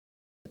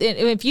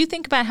if you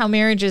think about how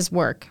marriages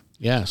work.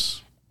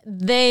 Yes.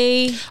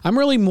 I'm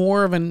really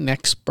more of an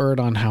expert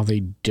on how they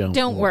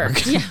don't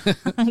work. Yeah.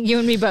 You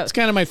and me both. It's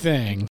kind of my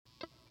thing.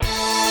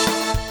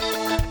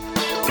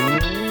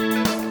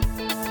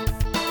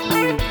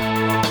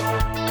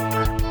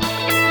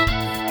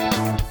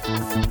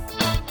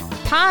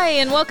 Hi,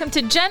 and welcome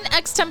to Gen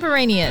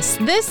Extemporaneous.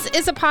 This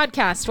is a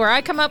podcast where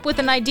I come up with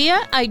an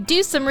idea, I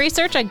do some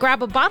research, I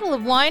grab a bottle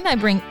of wine, I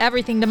bring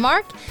everything to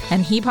Mark,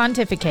 and he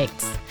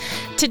pontificates.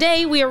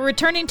 Today, we are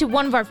returning to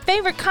one of our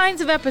favorite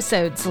kinds of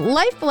episodes,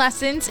 life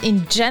lessons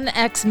in Gen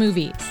X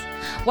movies.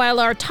 While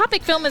our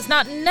topic film is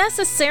not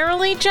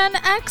necessarily Gen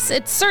X,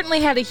 it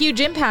certainly had a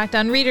huge impact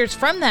on readers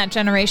from that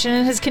generation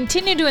and has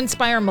continued to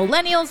inspire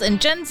millennials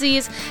and Gen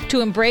Zs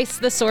to embrace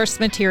the source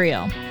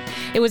material.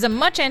 It was a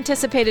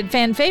much-anticipated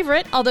fan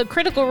favorite, although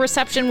critical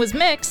reception was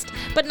mixed,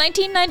 but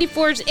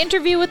 1994's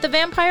Interview with the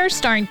Vampire,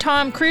 starring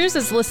Tom Cruise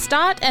as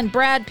Lestat and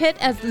Brad Pitt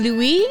as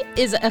Louis,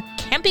 is a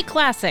campy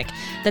classic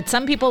that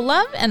some people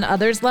love and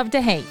others love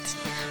to hate.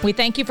 We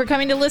thank you for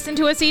coming to listen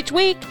to us each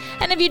week,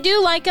 and if you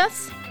do like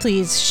us,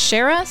 please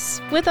share us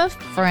with a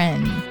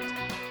friend.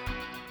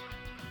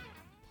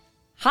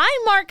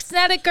 Hi, Mark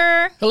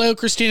Snedeker. Hello,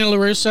 Christina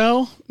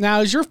LaRusso. Now,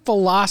 is your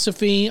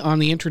philosophy on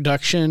the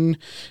introduction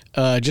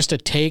just a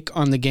take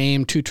on the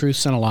game Two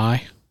Truths and a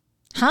Lie?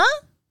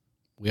 Huh?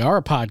 We are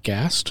a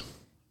podcast.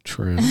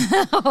 True.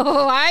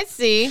 Oh, I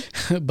see.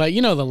 But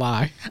you know the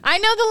lie. I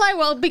know the lie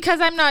well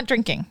because I'm not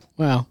drinking.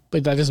 Well,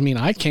 but that doesn't mean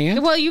I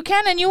can't. Well, you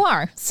can and you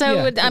are.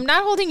 So yeah. I'm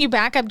not holding you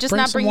back. I'm just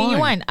not bringing you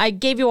wine. I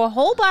gave you a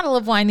whole bottle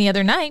of wine the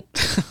other night.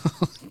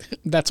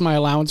 That's my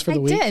allowance for the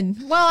week? I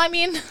did. Well, I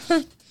mean...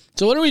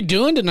 So what are we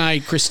doing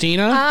tonight,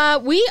 Christina?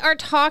 We are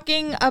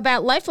talking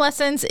about life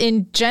lessons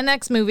in Gen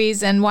X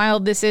movies, and while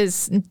this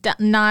is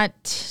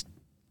not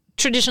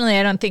traditionally,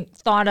 I don't think,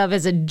 thought of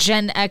as a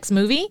Gen X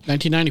movie.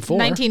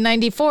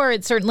 1994,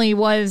 it certainly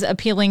was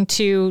appealing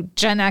to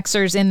Gen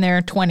Xers in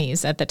their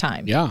 20s at the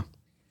time. Yeah.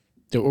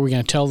 Are we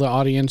going to tell the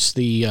audience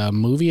the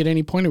movie at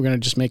any point, or are we going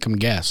to just make them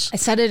guess? I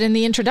said it in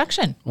the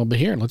introduction. Well, but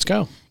here, let's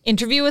go.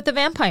 Interview with the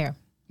Vampire.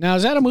 Now,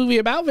 is that a movie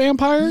about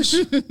vampires?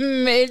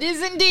 It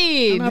is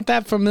indeed. I'm not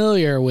that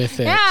familiar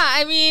with it. Yeah,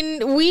 I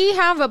mean, we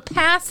have a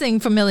passing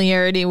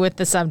familiarity with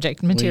the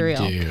subject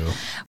material. We do.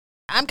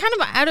 I'm kind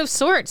of out of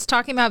sorts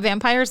talking about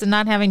vampires and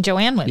not having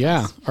Joanne with us.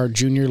 Yeah, our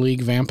junior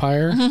league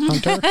vampire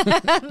hunter.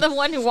 The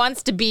one who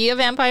wants to be a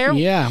vampire?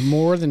 Yeah,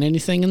 more than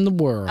anything in the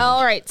world.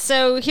 All right,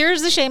 so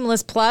here's a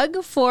shameless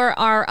plug for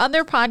our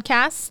other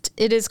podcast.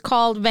 It is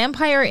called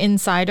Vampire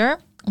Insider.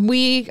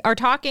 We are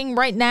talking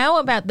right now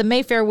about the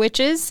Mayfair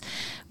Witches.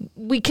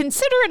 We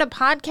consider it a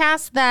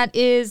podcast that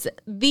is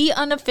the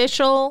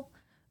unofficial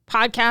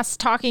podcast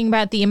talking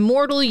about the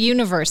immortal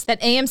universe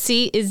that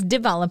AMC is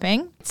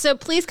developing. So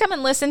please come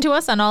and listen to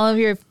us on all of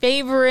your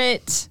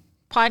favorite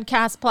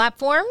podcast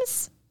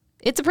platforms.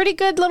 It's a pretty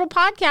good little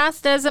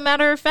podcast. As a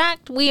matter of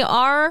fact, we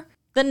are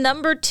the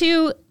number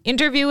 2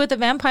 Interview with the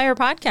Vampire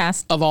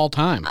podcast. Of all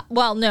time.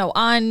 Well, no,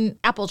 on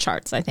Apple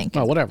charts, I think.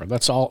 Oh, whatever.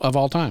 That's all of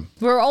all time.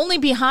 We're only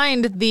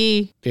behind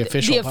the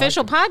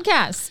official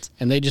podcast.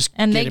 And they just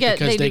they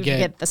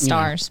get the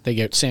stars. They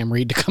get Sam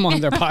Reed to come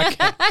on their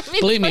podcast. I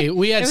mean, believe me,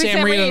 we had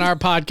Sam Reed on our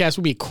podcast.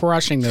 We'd be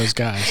crushing those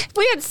guys. If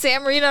we had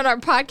Sam Reed on our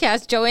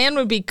podcast, Joanne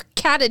would be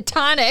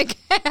catatonic.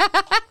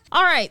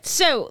 All right,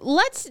 so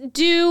let's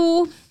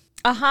do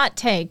a hot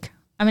take.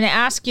 I'm going to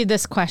ask you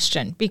this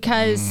question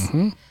because...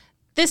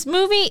 This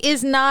movie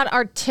is not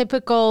our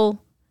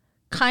typical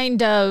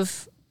kind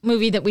of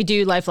movie that we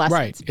do life lessons.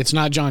 Right. It's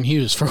not John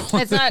Hughes, for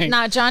one thing. It's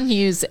not John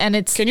Hughes, and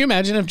it's... Can you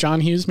imagine if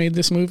John Hughes made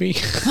this movie?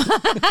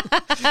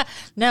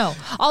 No.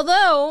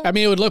 Although... I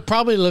mean, it would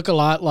probably look a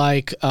lot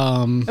like...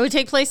 it would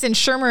take place in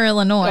Shermer,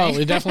 Illinois. Oh,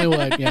 it definitely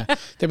would, yeah.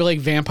 There'd be like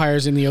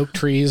vampires in the oak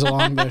trees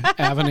along the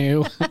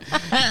avenue.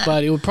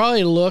 But it would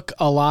probably look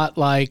a lot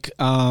like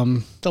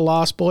The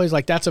Lost Boys.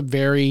 Like, that's a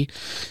very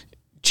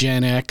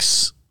Gen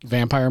X...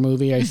 vampire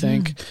movie, I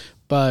think.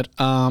 But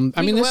I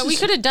mean, we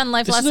could have done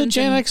life lessons. This is a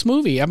Gen X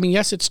movie. I mean,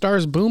 yes, it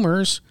stars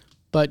boomers,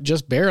 but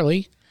just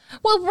barely.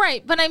 Well,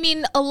 right, but I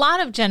mean, a lot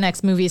of Gen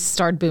X movies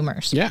starred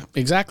boomers. Yeah,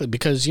 exactly,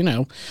 because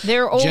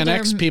they're older. Gen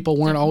X people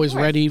weren't always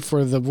ready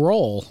for the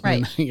role.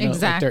 Right,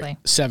 exactly. Like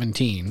they're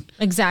 17.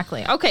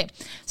 Exactly. Okay,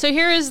 so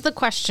here is the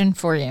question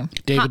for you.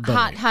 David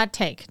Bowie. Hot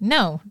take.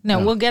 No,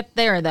 we'll get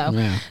there though.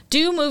 Yeah.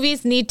 Do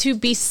movies need to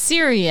be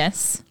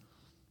serious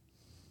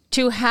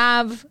to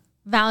have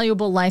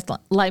valuable life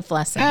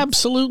lessons?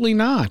 Absolutely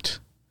not.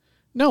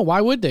 No,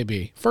 why would they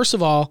be? First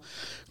of all,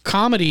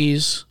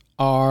 comedies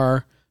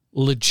are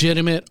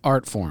legitimate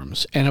art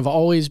forms and have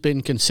always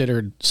been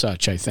considered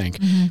such, I think.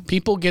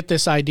 People get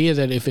this idea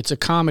that if it's a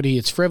comedy,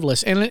 it's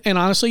frivolous. And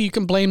honestly, you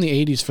can blame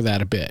the 80s for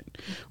that a bit,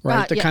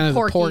 right? The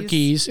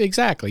Porkies.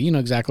 Exactly. You know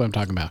exactly what I'm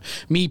talking about.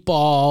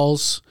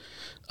 Meatballs,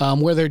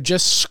 where they're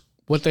just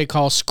what they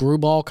call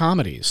screwball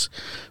comedies,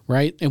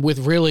 right? And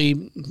with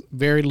really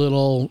very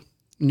little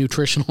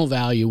nutritional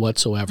value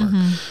whatsoever.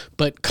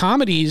 But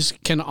comedies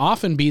can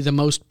often be the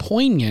most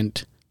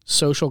poignant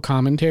social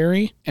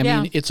commentary. I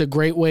mean, it's a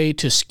great way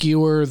to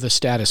skewer the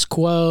status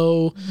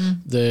quo,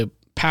 the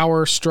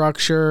power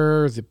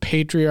structure, the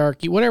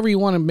patriarchy, whatever you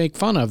want to make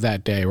fun of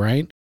that day,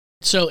 right?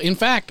 So, in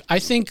fact, I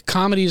think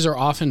comedies are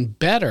often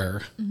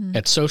better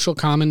at social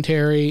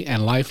commentary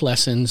and life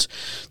lessons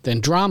than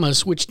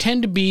dramas, which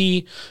tend to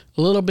be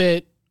a little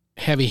bit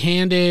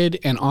heavy-handed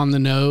and on the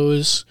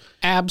nose.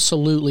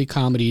 Absolutely,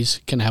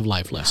 comedies can have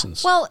life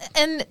lessons. Well,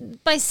 and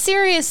by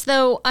serious,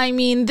 though, I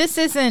mean, this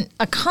isn't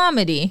a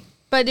comedy.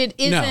 But it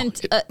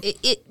isn't.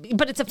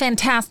 But it's a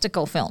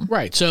fantastical film,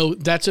 right? So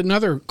that's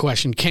another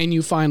question: can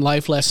you find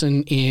life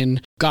lesson in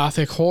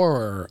gothic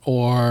horror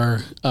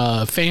or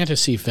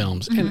fantasy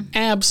films? And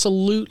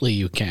absolutely,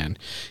 you can.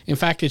 In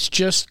fact, it's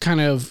just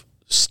kind of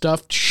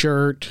stuffed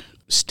shirt,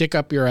 stick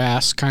up your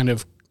ass kind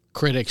of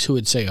critics who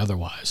would say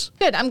otherwise.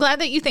 Good. I'm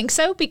glad that you think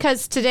so,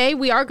 because today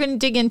we are going to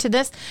dig into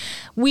this.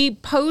 We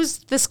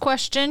posed this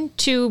question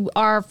to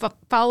our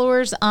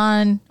followers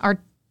on our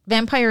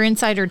Vampire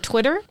Insider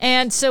Twitter.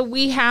 And so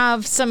we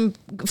have some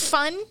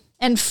fun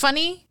and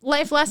funny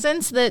life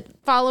lessons that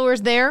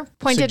followers there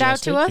pointed out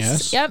to us.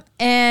 Yes. Yep.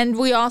 And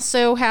we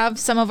also have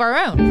some of our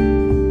own.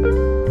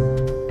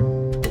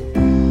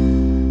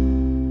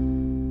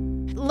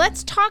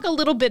 Let's talk a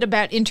little bit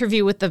about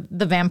Interview with the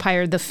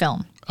Vampire, the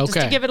film. Okay.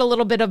 Just to give it a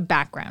little bit of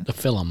background. The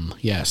film,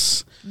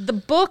 yes. The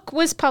book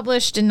was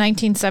published in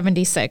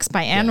 1976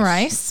 by Anne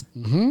Rice.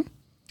 Mm-hmm.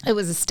 It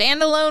was a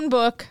standalone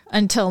book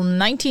until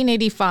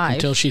 1985.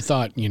 Until she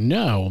thought,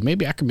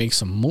 maybe I could make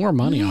some more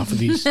money off of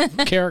these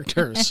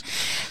characters.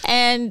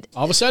 And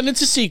all of a sudden,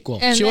 it's a sequel.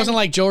 She wasn't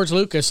like George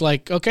Lucas,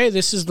 like, okay,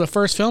 this is the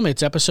first film.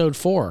 It's episode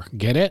 4.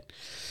 Get it?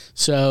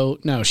 So,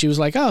 no, she was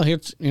like, oh,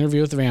 here's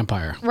Interview with the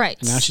Vampire. Right.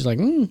 And now she's like,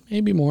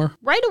 maybe more.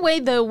 Right away,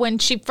 though, when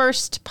she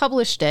first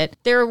published it,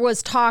 there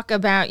was talk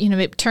about,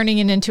 it turning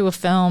it into a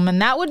film.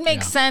 And that would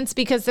make sense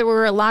because there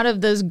were a lot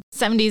of those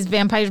 70s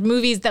vampire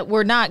movies that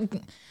were not...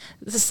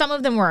 Some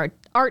of them were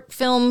art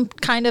film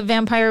kind of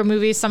vampire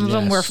movies. Some of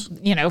them were,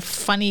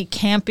 funny,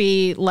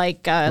 campy,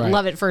 like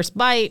Love at First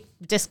Bite,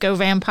 Disco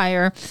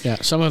Vampire. Yeah,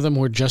 some of them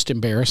were just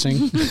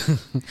embarrassing.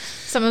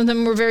 Some of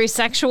them were very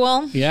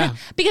sexual. Yeah.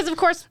 Because, of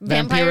course,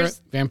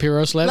 vampires...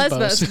 Vampiros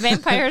Lesbos.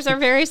 Vampires are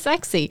very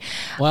sexy.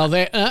 Well,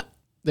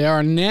 they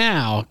are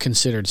now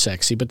considered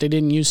sexy, but they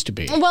didn't used to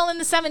be. Well, in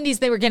the 70s,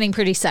 they were getting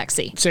pretty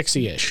sexy.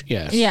 Sexy-ish,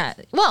 yes. Yeah.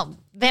 Well,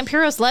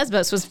 Vampiros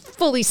Lesbos was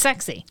fully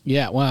sexy.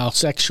 Yeah, well,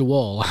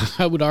 sexual.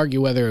 I would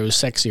argue whether it was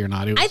sexy or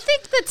not. I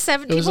think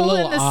that people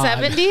in the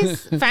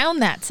 70s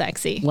found that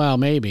sexy. Well,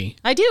 maybe.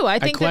 I do. I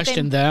think I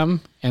questioned them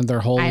and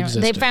their whole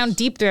existence. They found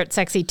Deep Throat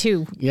sexy,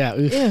 too. Yeah.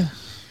 Yeah.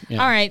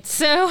 All right.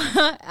 So,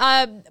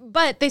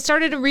 but they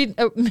started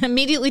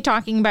immediately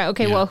talking about,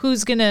 well,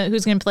 who's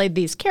gonna play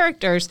these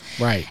characters?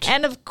 Right.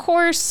 And of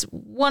course,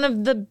 one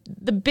of the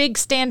big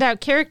standout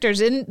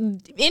characters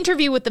in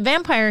Interview with the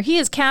Vampire, he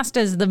is cast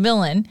as the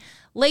villain.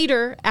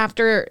 Later,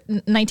 after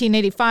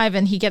 1985,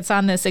 and he gets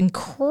on this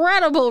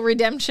incredible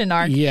redemption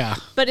arc. Yeah.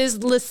 But is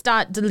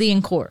Lestat de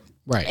Liancourt.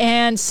 Right.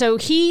 And so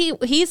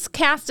he's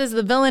cast as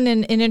the villain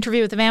in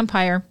Interview with the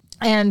Vampire.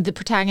 And the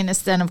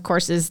protagonist then, of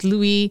course, is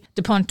Louis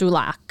de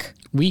Pontulac.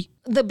 Oui.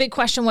 The big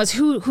question was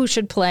who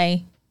should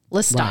play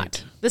Lestat.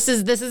 Right. This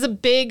is a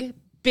big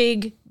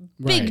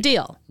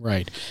deal.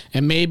 Right.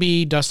 And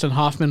maybe Dustin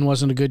Hoffman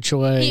wasn't a good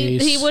choice.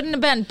 He wouldn't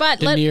have been.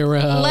 But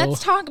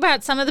let's talk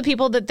about some of the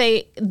people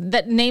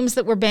that names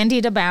that were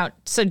bandied about.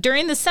 So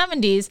during the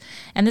 70s,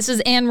 and this was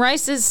Anne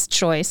Rice's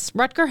choice,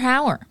 Rutger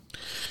Hauer.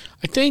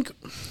 I think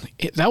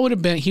he would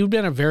have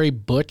been a very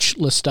butch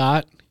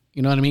Lestat.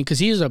 You know what I mean? Because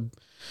he's a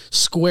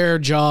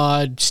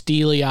square-jawed,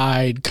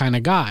 steely-eyed kind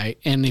of guy.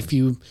 And if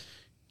you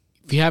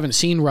haven't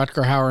seen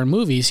Rutger Hauer in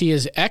movies, he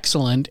is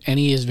excellent, and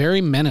he is very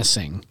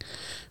menacing,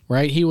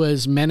 right? He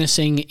was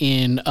menacing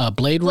in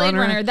Blade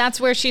Runner. That's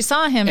where she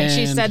saw him, and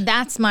she said,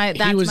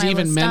 he was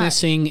even Lestat.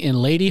 Menacing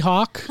in Lady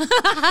Hawk,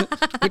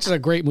 which is a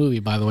great movie,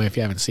 by the way, if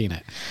you haven't seen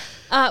it.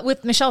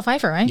 With Michelle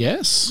Pfeiffer, right?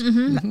 Yes.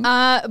 Mm-hmm.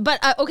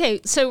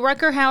 Mm-hmm. So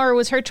Rutger Hauer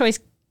was her choice.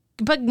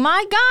 But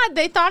my God,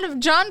 they thought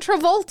of John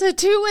Travolta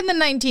too in the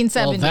 1970s.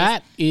 Well,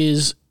 that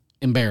is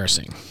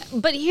embarrassing.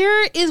 But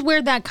here is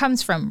where that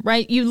comes from,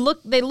 right?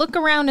 They look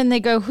around and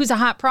they go, "Who's a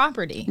hot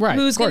property? Right?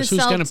 Who's going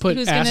to put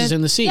asses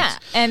in the seats?" Yeah,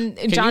 and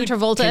John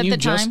Travolta at the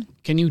time.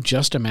 Can you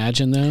just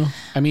imagine though?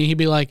 I mean, he'd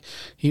be like,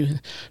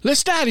 "Let's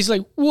start." He's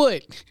like,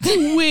 "What?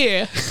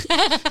 Where?"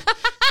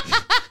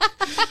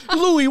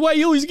 Louis, why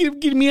you always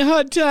giving me a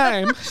hard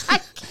time?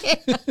 I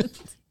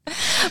can't.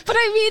 But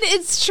I mean,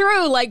 it's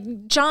true.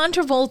 Like John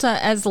Travolta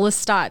as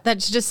Lestat, that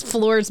just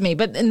floors me.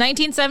 But in the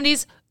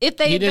 1970s, if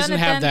they had done it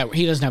then,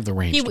 he doesn't have the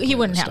range. He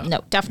wouldn't have.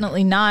 No,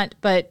 definitely not.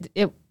 But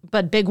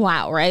big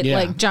wow, right? Yeah,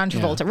 like John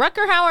Travolta. Yeah.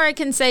 Rutger Hauer, I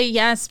can say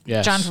yes.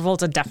 John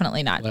Travolta,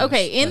 definitely not.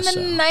 In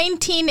the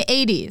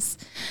 1980s,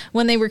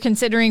 when they were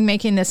considering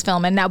making this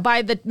film, and now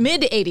by the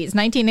mid 80s,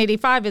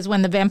 1985 is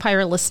when the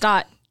Vampire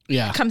Lestat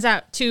comes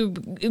out to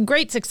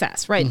great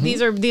success. Right?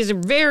 Mm-hmm. These are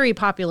very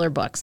popular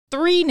books.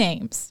 3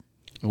 names.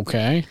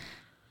 Okay.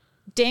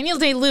 Daniel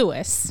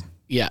Day-Lewis.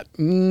 Yeah.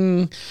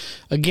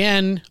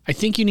 Again, I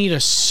think you need a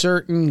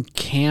certain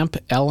camp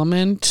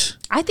element.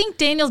 I think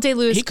Daniel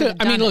Day-Lewis He could.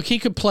 I mean, look, he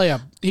could play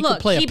a. He could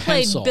play a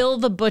pencil. Played Bill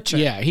the Butcher.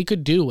 Yeah, he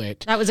could do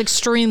it. That was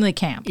extremely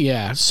camp.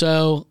 Yeah.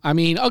 So I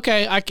mean,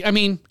 okay. I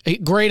mean, a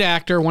great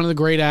actor, one of the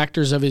great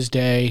actors of his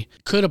day,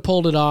 could have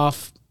pulled it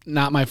off.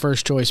 Not my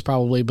first choice,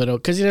 probably, but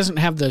because he doesn't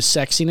have the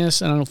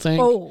sexiness, I don't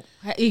think.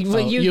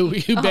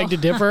 You beg to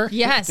differ?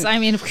 Yes. I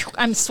mean,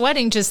 I'm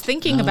sweating just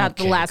thinking about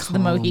The Last of the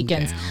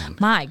Mohicans. Down.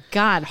 My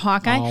God,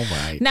 Hawkeye. All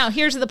right. Now,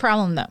 here's the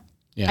problem, though.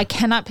 Yeah. I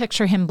cannot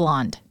picture him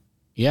blonde.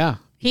 Yeah.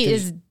 He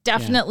is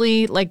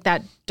definitely like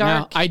that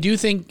dark. Now, I do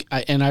think,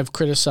 and I've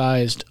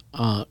criticized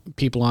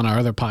people on our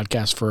other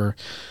podcast for,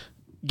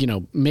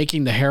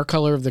 making the hair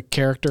color of the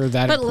character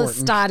that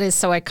important. But Lestat is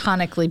so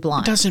iconically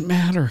blonde. It doesn't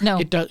matter. No.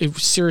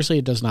 Seriously,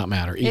 it does not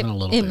matter, even a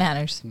little bit. It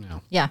matters.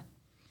 No. Yeah.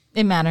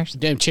 It matters.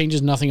 It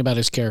changes nothing about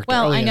his character.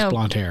 Well, he I know. has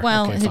blonde hair.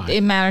 Well, okay, fine.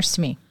 it matters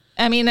to me.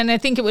 I mean, and I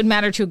think it would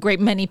matter to a great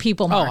many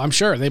people, Mark. I'm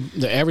sure.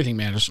 Everything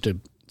matters to a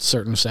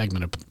certain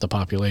segment of the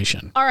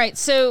population. All right.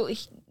 So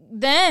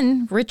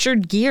then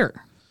Richard Gere.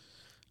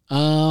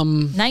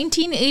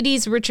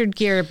 1980s Richard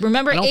Gere.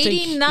 Remember,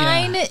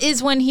 89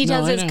 is when he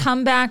does his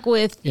comeback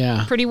with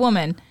Pretty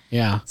Woman.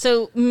 Yeah.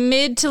 So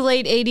mid to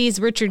late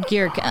 80s Richard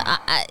Gere.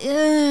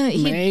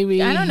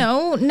 Maybe. I don't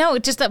know. No,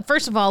 just that,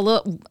 first of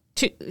all,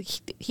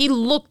 he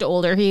looked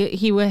older.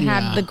 He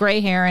had the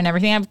gray hair and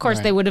everything. Of course,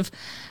 they would have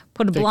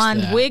put a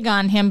blonde wig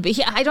on him, but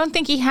I don't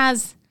think he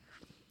has.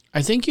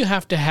 I think you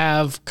have to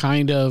have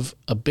kind of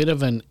a bit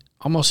of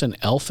almost an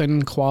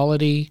elfin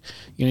quality.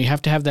 You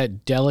have to have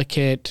that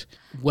delicate,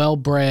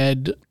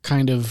 well-bred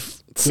kind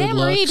of Sam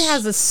looks. Reed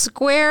has a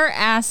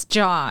square-ass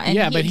jaw.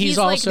 And but he's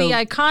also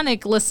like the iconic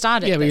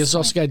Lestat. Yeah, but he's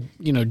also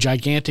got,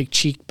 gigantic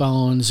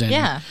cheekbones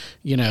and,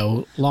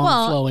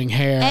 long flowing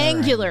hair.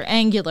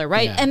 Angular,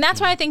 right? Yeah, and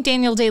that's why I think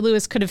Daniel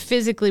Day-Lewis could have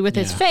physically with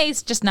his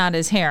face, just not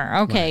his hair.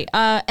 Okay.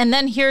 Right. And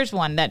then here's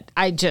one that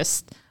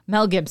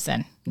Mel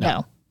Gibson.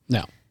 No.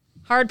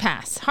 Hard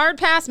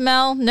pass,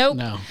 Mel. Nope.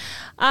 No.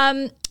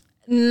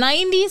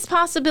 90s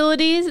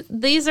possibilities.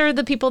 These are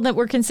the people that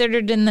were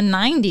considered in the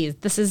 90s.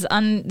 This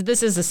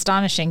is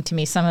astonishing to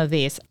me, some of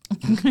these.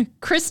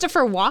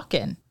 Christopher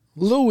Walken.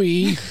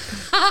 Louis,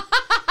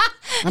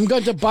 I'm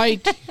going to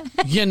bite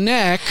your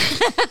neck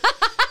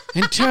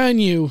and turn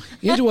you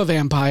into a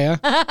vampire.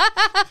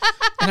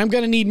 And I'm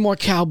going to need more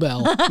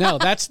cowbell. No,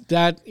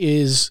 that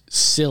is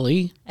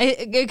silly.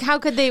 How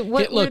could they?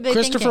 What were they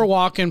Christopher thinking?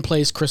 Walken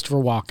plays Christopher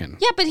Walken.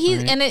 Yeah, but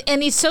he's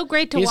and he's so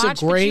great to watch.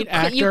 He's a great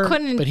actor,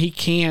 but he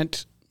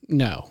can't.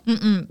 No.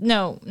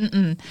 No.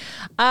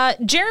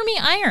 Jeremy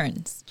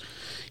Irons.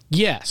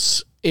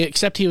 Yes,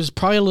 except he was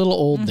probably a little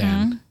old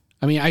then.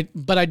 I mean,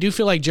 I do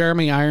feel like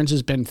Jeremy Irons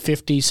has been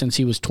 50 since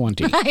he was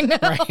 20. I know,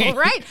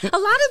 right? A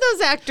lot of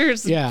those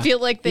actors feel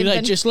like they've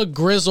been just look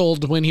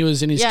grizzled when he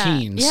was in his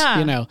teens.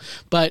 Yeah.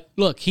 But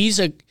look, he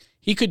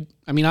could.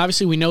 I mean,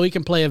 obviously we know he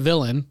can play a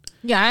villain.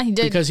 Yeah, he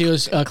did because he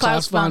was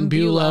Klaus von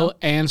Bülow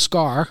and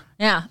Scar.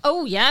 Yeah.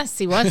 Oh, yes,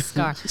 he was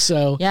Scar.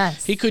 So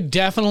yes, he could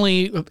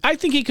definitely. I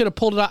think he could have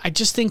pulled it off. I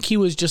just think he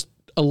was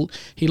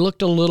he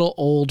looked a little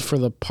old for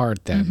the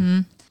part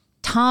then.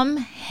 Tom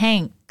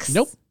Hanks.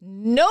 Nope.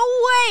 No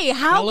way.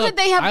 How could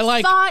they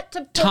have thought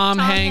to put Tom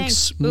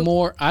Hanks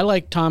more? I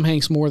like Tom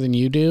Hanks more than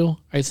you do,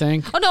 I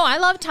think. Oh, no, I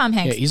love Tom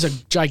Hanks. Yeah, he's a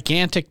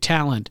gigantic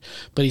talent,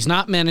 but he's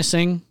not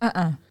menacing.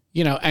 And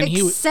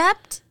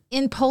Except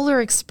in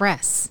Polar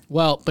Express.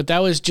 Well, but that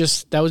was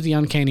the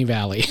Uncanny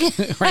Valley.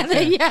 Right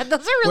there. Yeah,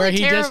 those are really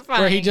terrifying.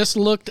 Where he just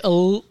looked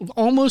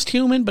almost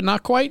human, but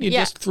not quite. It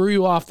just threw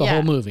you off the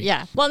whole movie.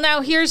 Yeah. Well,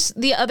 now here's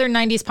the other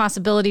 90s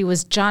possibility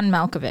was John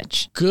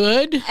Malkovich.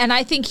 Good. And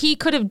I think he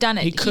could have done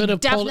it. He could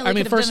have pulled. I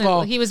mean, first of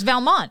all, he was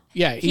Valmont.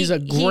 Yeah, he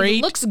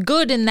looks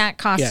good in that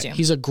costume. Yeah,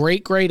 he's a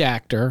great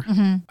actor.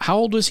 How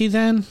old was he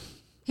then?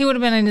 He would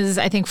have been in his,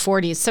 I think,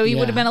 40s. So he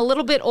would have been a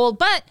little bit old,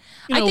 but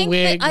I think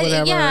wig,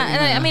 whatever.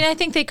 I mean, I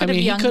think they could have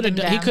younged him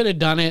down. He could have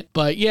done it,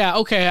 but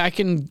okay, I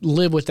can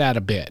live with that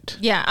a bit.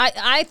 Yeah,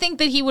 I think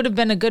that he would have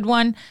been a good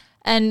one.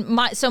 And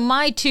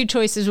my two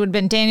choices would have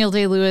been Daniel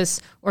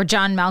Day-Lewis or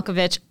John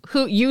Malkovich,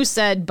 who you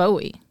said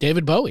Bowie.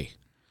 David Bowie.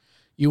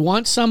 You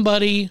want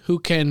somebody who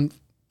can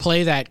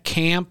play that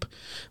camp,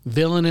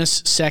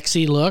 villainous,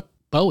 sexy look?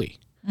 Bowie.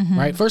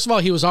 Right? First of all,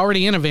 he was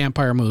already in a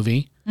vampire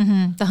movie.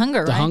 The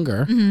Hunger, The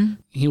Hunger.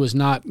 He was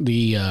not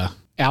the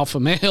alpha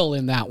male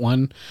in that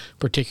one,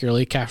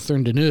 particularly.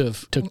 Catherine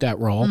Deneuve took that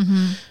role.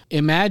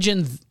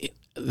 Imagine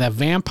the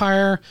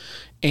vampire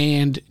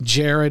and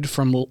Jared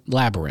from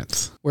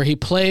Labyrinth, where he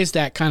plays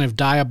that kind of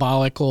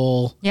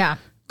diabolical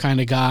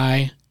kind of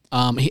guy.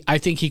 I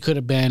think he could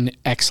have been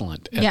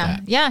excellent at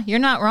that. Yeah, you're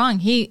not wrong.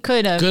 He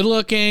could have. Good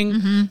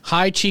looking,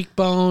 high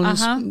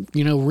cheekbones,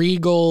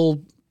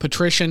 regal,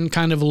 patrician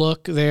kind of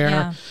look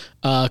there.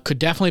 Could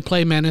definitely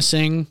play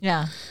menacing.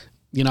 Yeah.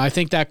 I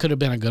think that could have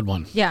been a good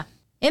one. Yeah.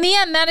 In the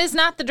end, that is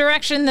not the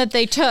direction that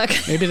they took.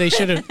 Maybe they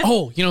should have.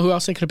 Oh, you know who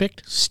else they could have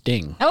picked?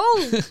 Sting.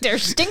 Oh,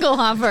 there's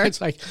Stinglehoffer.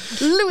 It's like,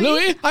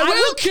 Louis, I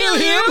will kill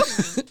him.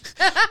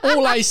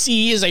 All I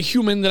see is a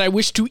human that I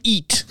wish to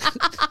eat.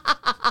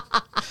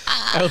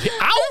 I would be,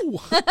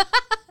 ow!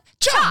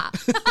 Cha!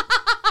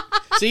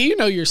 See, you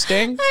know your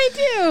sting. I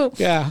do.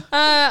 Yeah. All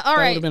that would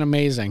right. have been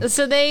amazing.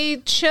 So they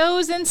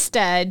chose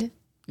instead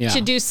Yeah.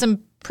 to do some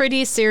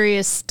pretty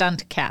serious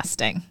stunt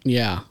casting.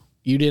 Yeah.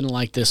 You didn't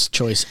like this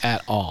choice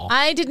at all.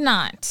 I did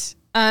not.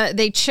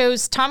 They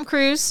chose Tom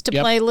Cruise to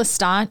Yep. play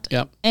Lestat.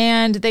 Yep.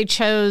 And they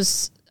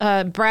chose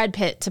Brad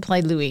Pitt to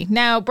play Louis.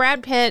 Now,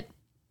 Brad Pitt,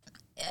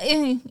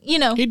 you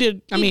know. He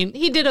did. I mean,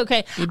 he did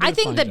okay. did I a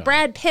think fine that job.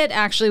 Brad Pitt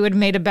actually would have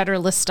made a better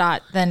Lestat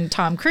than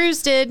Tom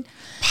Cruise did.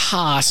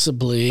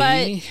 possibly.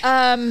 But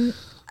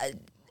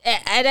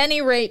at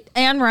any rate,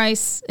 Anne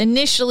Rice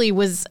initially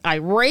was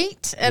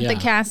irate at the Yeah.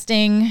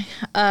 casting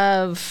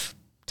of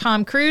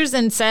Tom Cruise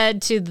and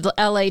said to the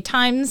LA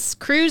Times,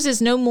 "Cruise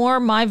is no more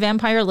my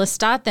vampire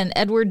Lestat than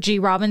Edward G.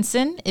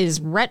 Robinson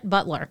is Rhett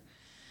Butler."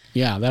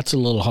 Yeah, that's a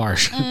little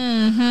harsh.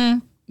 Mm-hmm.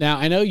 Now,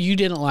 I know you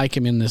didn't like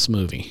him in this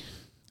movie.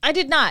 I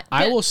did not.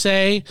 I will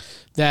say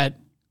that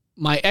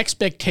my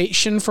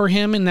expectation for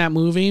him in that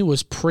movie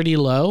was pretty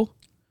low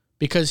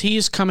because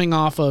he's coming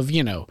off of,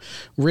 you know,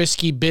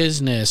 Risky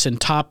Business and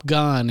Top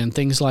Gun and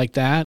things like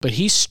that. But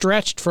he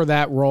stretched for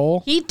that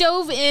role. He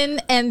dove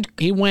in, and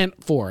He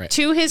went for it.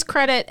 to his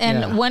credit, and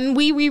Yeah. when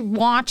we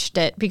rewatched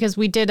it, because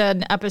we did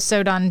an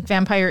episode on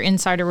Vampire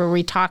Insider where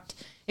we talked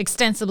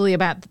extensively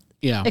about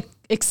Yeah.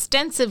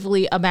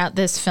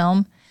 this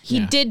film. He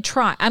Yeah. did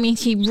try. I mean,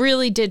 he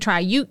really did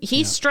try.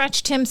 He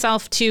stretched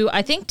himself to,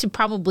 I think, to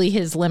probably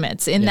his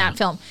limits in that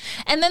film.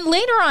 And then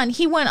later on,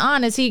 he went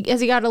on as he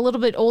got a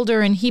little bit older,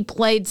 and he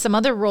played some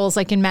other roles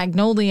like in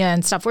Magnolia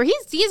and stuff, where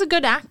he's a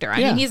good actor. I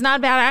Yeah. mean, he's not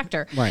a bad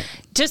actor, Right.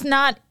 just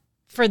not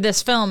for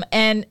this film.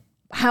 And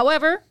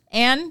however,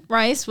 Anne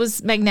Rice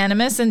was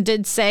magnanimous and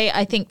did say,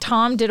 I think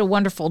Tom did a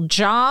wonderful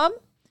job.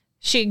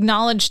 She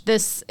acknowledged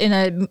this in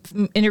an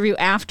interview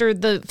after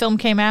the film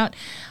came out.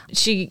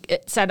 She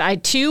said, I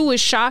too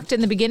was shocked in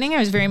the beginning. I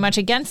was very much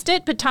against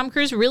it, but Tom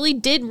Cruise really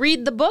did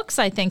read the books,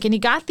 I think, and he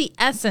got the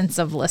essence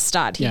of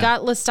Lestat. He Yeah.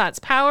 got Lestat's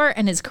power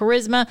and his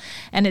charisma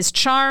and his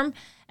charm,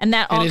 and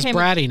that all And his came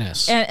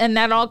brattiness. and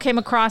that all came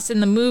across in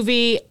the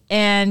movie.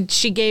 And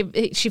she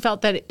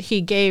felt that he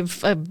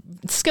gave a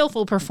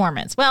skillful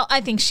performance. Well,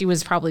 I think she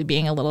was probably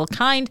being a little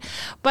kind,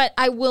 but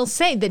I will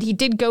say that he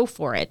did go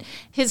for it.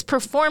 His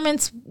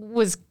performance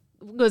was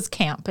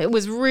camp. It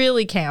was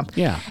really camp.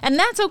 Yeah. And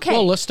that's okay.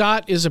 Well,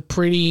 Lestat is a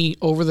pretty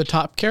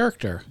over-the-top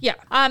character. Yeah.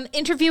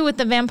 Interview with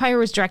the Vampire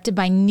was directed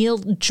by Neil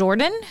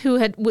Jordan,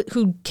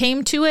 who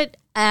came to it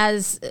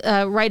as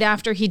right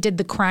after he did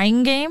The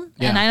Crying Game.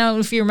 Yeah. And I don't know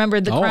if you remember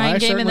The Oh, Crying I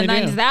Game in the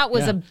certainly 90s. do. That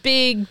was Yeah. a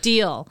big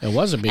deal. It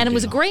was a big And it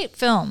was a deal. great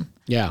film.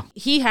 Yeah.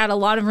 He had a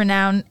lot of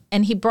renown,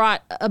 and he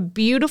brought a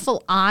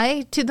beautiful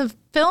eye to the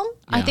film.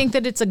 I Yeah. think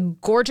that it's a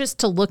gorgeous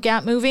to look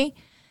at movie.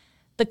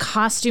 The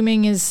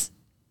costuming is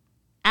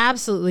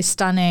absolutely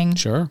stunning.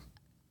 Sure.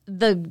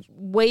 The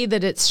way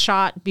that it's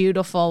shot,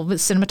 beautiful, with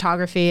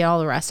cinematography, all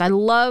the rest. I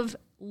love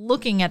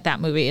looking at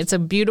that movie. It's a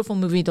beautiful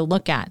movie to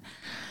look at.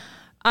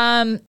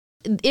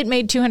 It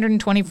made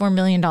 $224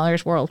 million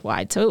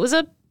worldwide. So it was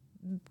a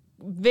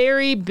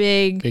very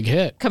big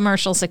Hit.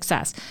 commercial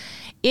success.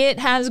 It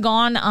has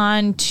gone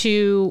on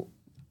to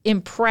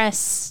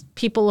impress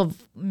people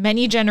of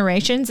many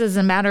generations. As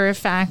a matter of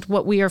fact,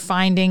 what we are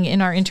finding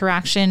in our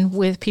interaction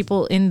with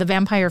people in the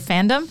vampire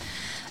fandom,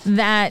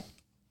 that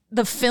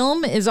the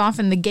film is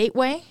often the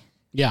gateway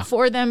Yeah.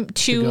 for them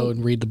to go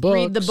and read the books.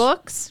 read the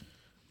books.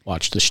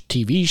 Watch the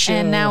TV show.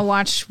 And now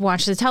watch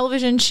the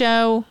television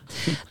show.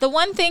 The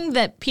one thing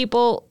that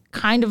people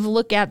kind of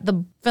look at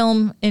the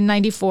film in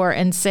 94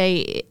 and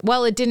say,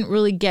 well, it didn't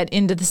really get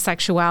into the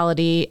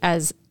sexuality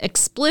as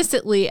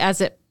explicitly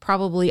as it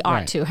probably ought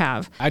Right. to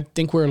have. I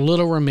think we're a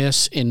little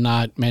remiss in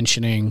not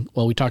mentioning,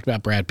 well, we talked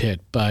about Brad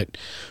Pitt, but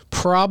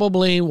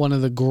probably one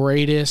of the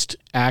greatest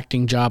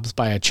acting jobs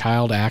by a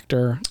child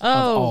actor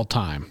of all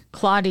time.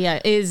 Claudia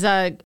is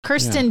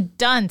Kirsten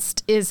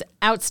Dunst is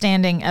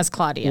outstanding as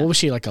Claudia. What was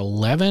she, like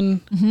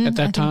 11 at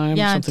that time?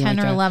 Yeah, Something 10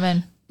 like or that?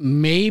 11.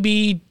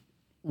 Maybe,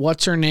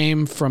 what's her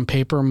name from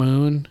Paper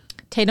Moon?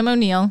 Tatum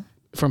O'Neal,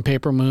 From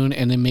Paper Moon,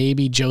 and then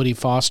maybe Jodie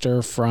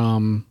Foster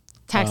from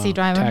Taxi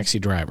Driver. Taxi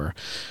Driver.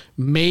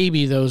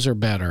 Maybe those are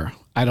better.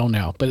 I don't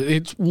know. But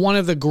it's one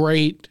of the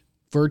great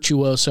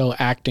virtuoso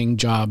acting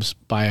jobs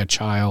by a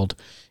child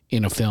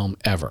in a film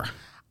ever.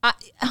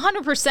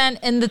 100%.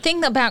 And the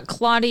thing about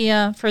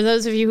Claudia, for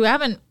those of you who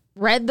haven't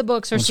read the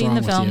books or What's seen wrong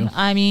the with film, you?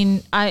 I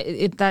mean,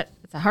 it's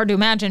hard to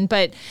imagine,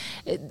 but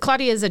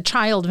Claudia is a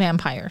child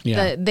vampire.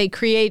 Yeah. They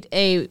create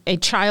a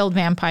child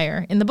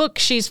vampire. In the book,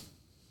 she's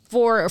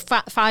 4 or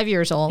 5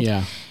 years old.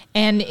 Yeah.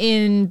 And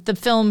in the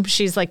film,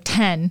 she's like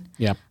 10.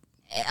 Yep.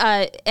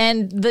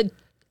 And the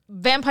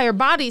vampire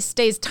body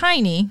stays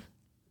tiny.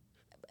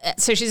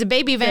 So she's a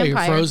baby Yeah,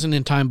 vampire. you're frozen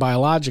in time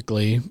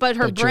biologically, But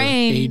her you're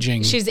brain,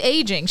 aging. she's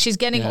aging. She's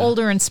getting Yeah.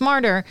 older and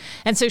smarter.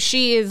 And so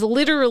she is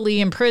literally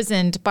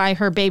imprisoned by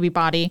her baby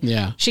body.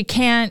 Yeah. She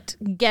can't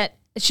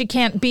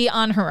be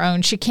on her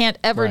own. She can't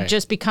ever Right.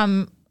 just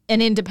become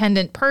an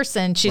independent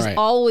person. She's Right.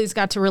 always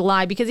got to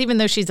rely, because even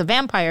though she's a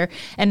vampire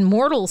and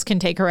mortals can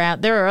take her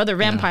out, there are other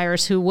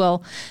vampires who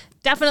will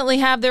definitely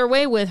have their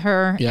way with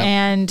her. Yep.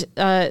 And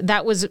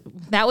that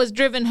was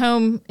driven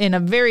home in a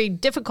very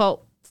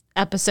difficult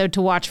episode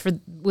to watch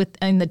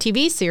in the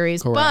TV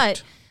series.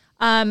 Correct.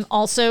 But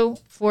also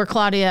for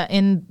Claudia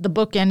in the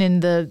book and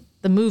in the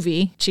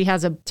movie, she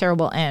has a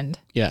terrible end.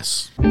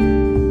 Yes.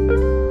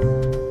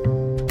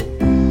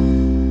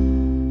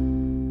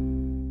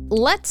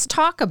 Let's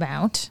talk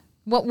about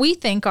what we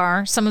think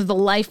are some of the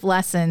life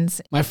lessons.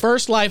 My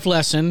first life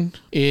lesson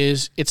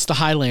is it's the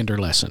Highlander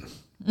lesson.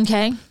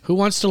 Okay. Who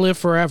wants to live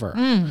forever?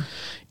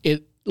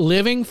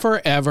 Living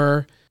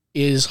forever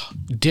is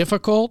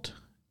difficult,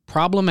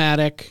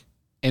 problematic,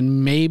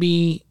 and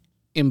maybe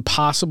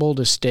impossible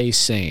to stay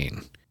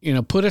sane.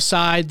 Put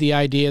aside the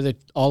idea that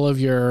all of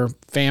your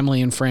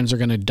family and friends are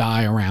going to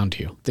die around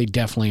you. They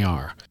definitely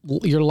are.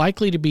 You're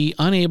likely to be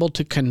unable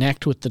to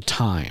connect with the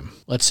time.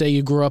 Let's say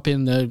you grew up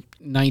in the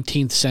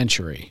 19th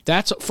century.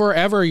 That's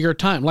forever your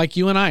time. Like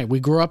you and I, we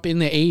grew up in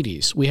the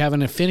 80s. We have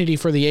an affinity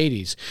for the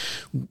 80s.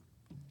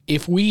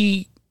 If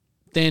we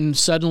then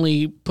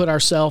suddenly put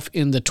ourselves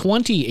in the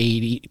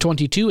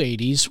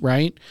 2280s,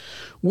 right?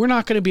 We're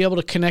not going to be able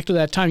to connect to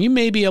that time. You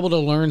may be able to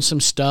learn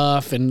some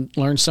stuff and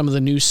learn some of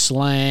the new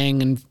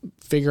slang and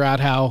figure out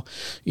how,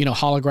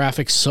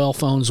 holographic cell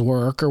phones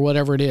work or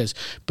whatever it is.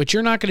 But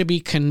you're not going to be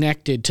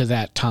connected to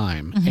that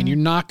time, and you're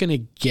not going to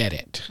get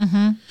it.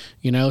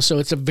 So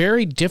it's a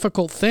very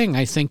difficult thing,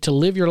 I think, to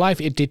live your life.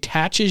 It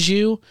detaches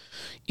you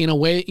in a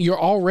way.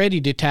 You're already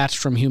detached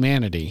from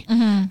humanity.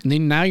 And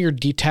then now you're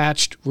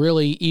detached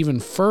really even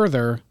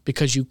further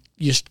because you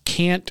just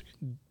can't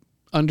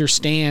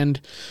understand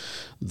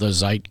the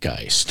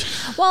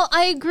zeitgeist. Well,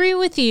 I agree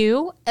with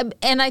you.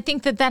 And I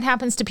think that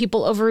happens to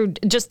people over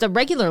just a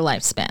regular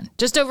lifespan,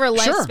 just over a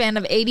lifespan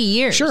of 80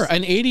 years. Sure.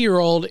 An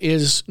 80-year-old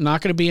is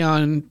not going to be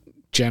on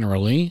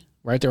generally,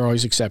 right? There are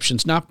always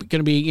exceptions. Not going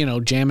to be,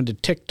 jamming to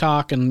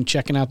TikTok and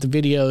checking out the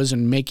videos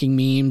and making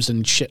memes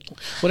and shit,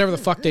 whatever the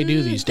fuck they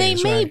do these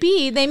days.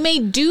 They may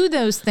do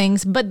those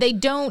things, but they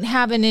don't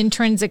have an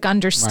intrinsic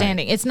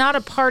understanding. Right. It's not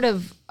a part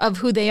of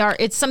who they are.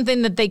 It's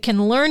something that they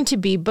can learn to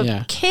be.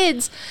 But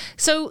kids,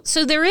 so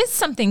there is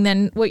something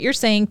then, what you're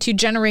saying, to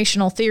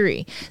generational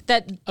theory,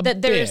 that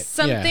there's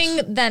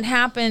something that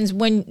happens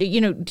when,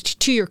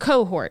 to your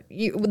cohort.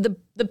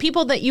 The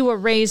people that you were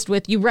raised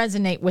with, you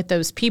resonate with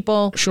those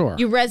people. Sure.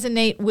 You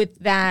resonate with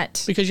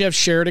that. Because you have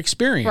shared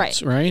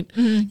experience, right?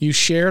 Mm-hmm. You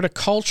shared a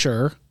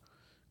culture,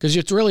 because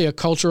it's really a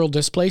cultural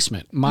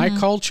displacement. My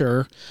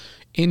culture,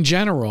 in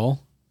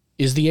general,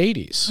 is the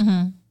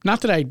 80s.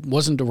 Not that I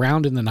wasn't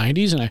around in the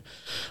 90s and I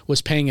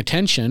was paying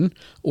attention,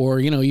 or,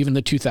 even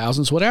the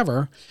 2000s,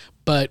 whatever,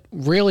 but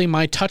really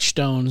my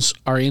touchstones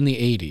are in the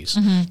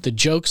 80s. The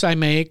jokes I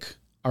make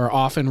are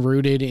often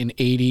rooted in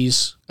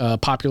 80s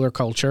popular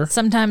culture.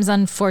 Sometimes,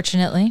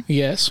 unfortunately.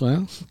 Yes,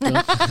 well.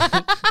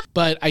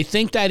 But I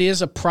think that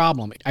is a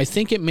problem. I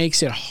think it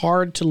makes it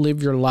hard to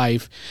live your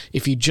life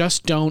if you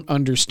just don't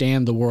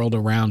understand the world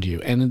around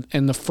you.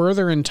 And the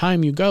further in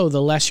time you go,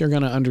 the less you're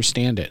going to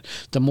understand it.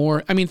 The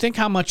more, think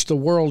how much the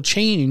world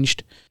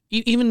changed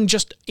even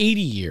just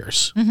 80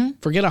 years.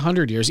 Forget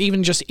 100 years,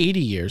 even just 80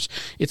 years.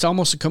 It's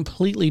almost a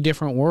completely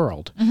different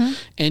world.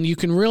 And you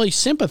can really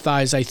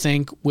sympathize, I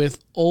think,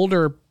 with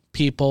older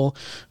people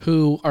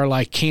who are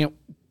like, can't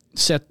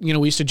set, we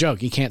used to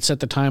joke, you can't set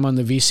the time on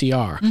the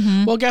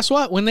VCR. Well, guess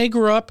what? When they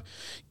grew up,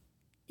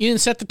 you didn't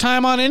set the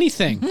time on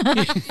anything.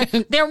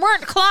 There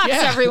weren't clocks,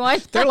 everyone.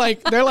 They're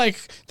like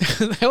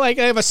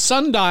they have a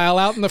sundial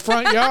out in the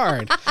front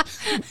yard.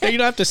 You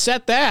don't have to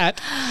set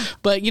that.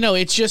 But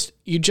it's just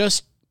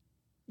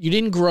you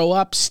didn't grow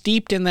up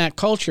steeped in that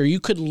culture. You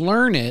could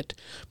learn it,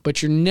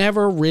 but you're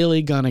never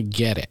really gonna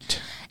get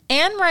it.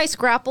 Anne Rice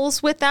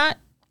grapples with that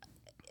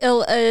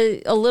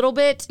a little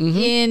bit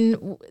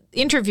in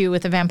Interview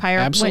with a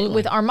Vampire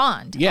with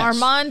Armand. Yes.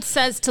 Armand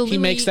says to Louis, he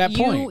makes that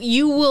point.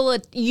 You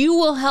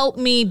will help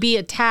me be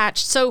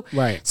attached. So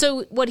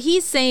what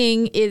he's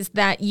saying is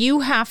that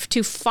you have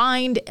to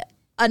find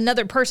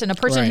another person, a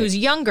person who's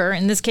younger,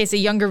 in this case, a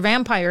younger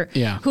vampire,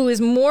 who is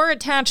more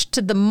attached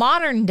to the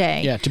modern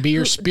day. Yeah, to be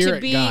your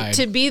spirit guide.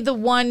 To be the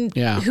one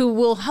who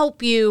will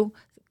help you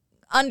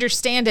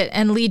understand it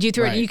and lead you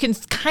through it. You can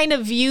kind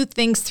of view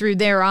things through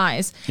their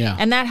eyes.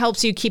 And that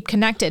helps you keep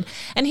connected.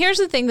 And here's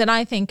the thing that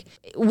I think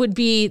would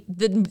be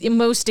the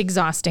most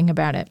exhausting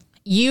about it.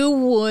 You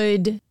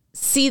would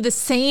see the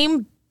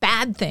same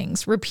bad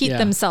things repeat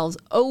themselves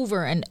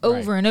over and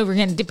over and over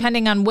again,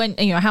 depending on when,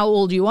 how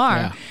old you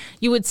are.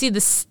 You would see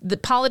the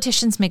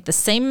politicians make the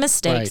same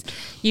mistakes.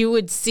 You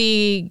would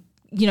see,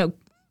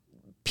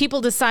 people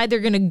decide they're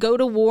going to go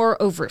to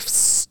war over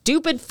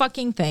stupid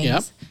fucking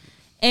things.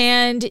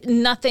 And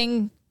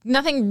nothing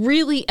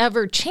really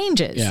ever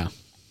changes,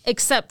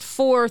 except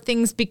for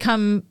things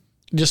become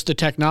just the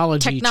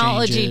technology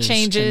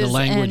changes and the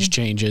language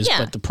changes,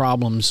 but the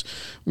problems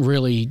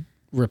really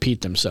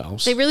repeat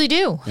themselves. They really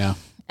do. Yeah.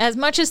 As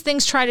much as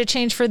things try to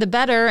change for the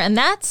better, and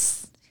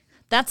that's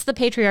the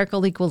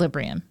patriarchal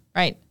equilibrium.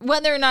 right?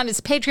 Whether or not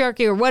it's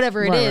patriarchy or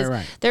whatever it is,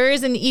 right. there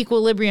is an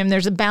equilibrium.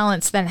 There's a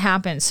balance that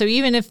happens. So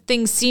even if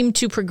things seem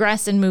to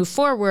progress and move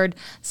forward,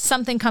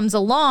 something comes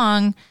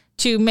along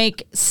to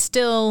make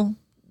still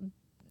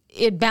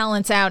it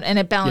balance out, and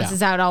it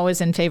balances out always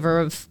in favor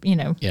of,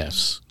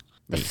 Yes.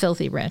 the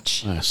filthy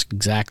rich. That's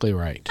exactly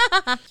right.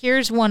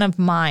 Here's one of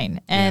mine,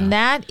 and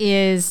that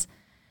is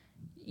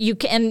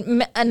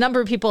a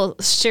number of people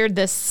shared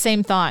this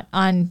same thought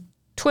on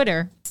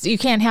Twitter. You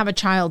can't have a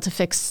child to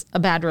fix a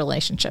bad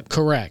relationship.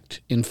 Correct.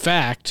 In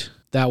fact,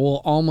 that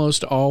will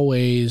almost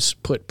always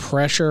put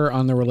pressure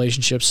on the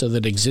relationship so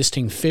that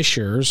existing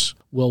fissures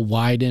will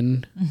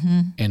widen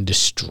and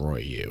destroy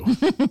you.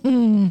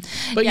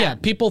 But yeah,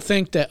 people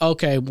think that,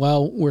 okay,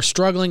 well, we're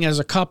struggling as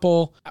a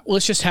couple.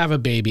 Let's just have a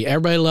baby.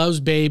 Everybody loves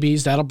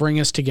babies. That'll bring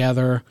us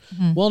together.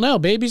 Well, no,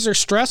 babies are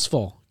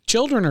stressful.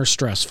 Children are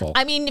stressful.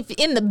 I mean,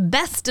 in the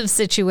best of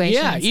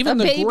situations, even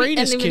the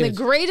greatest and even kids.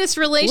 the greatest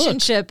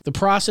relationship. Look, the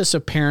process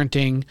of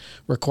parenting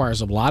requires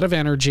a lot of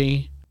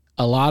energy,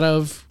 a lot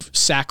of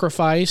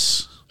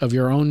sacrifice of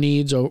your own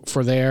needs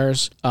for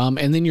theirs.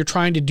 And then you're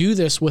trying to do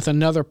this with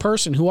another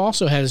person who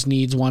also has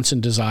needs, wants,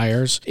 and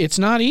desires. It's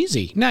not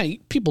easy. Now,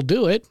 people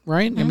do it,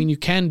 right? I mean, you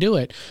can do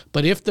it.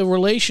 But if the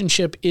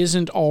relationship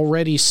isn't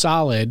already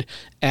solid,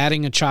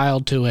 adding a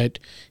child to it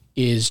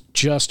is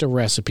just a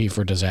recipe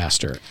for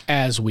disaster,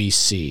 as we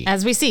see.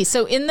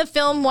 So in the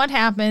film, what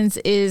happens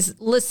is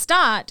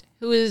Lestat,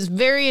 who is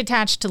very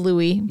attached to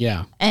Louis,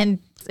 and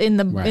in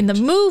the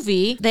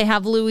movie, they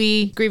have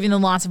Louis grieving the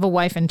loss of a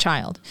wife and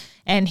child,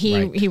 and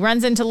he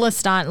runs into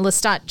Lestat.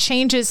 Lestat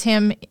changes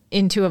him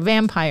into a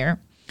vampire.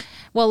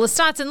 Well,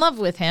 Lestat's in love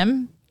with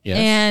him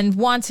and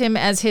wants him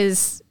as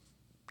his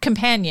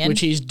companion,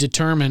 which he's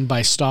determined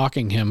by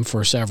stalking him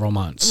for several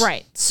months.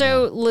 Right.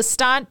 So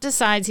Lestat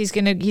decides he's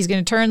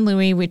gonna turn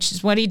Louis, which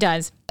is what he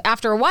does.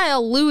 After a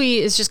while, Louis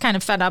is just kind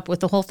of fed up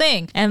with the whole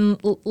thing, and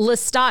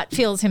Lestat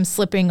feels him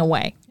slipping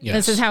away. Yes.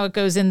 This is how it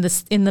goes in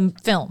the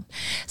film.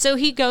 So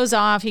he goes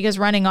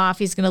running off.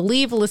 He's going to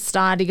leave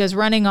Lestat. He goes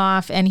running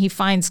off, and he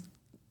finds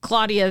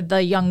Claudia,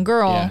 the young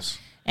girl,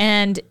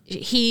 and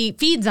he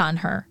feeds on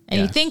her,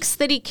 and he thinks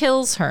that he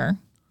kills her,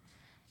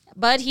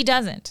 but he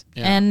doesn't.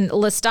 And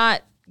Lestat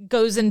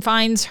goes and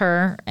finds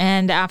her,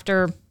 and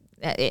after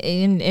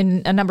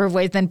in a number of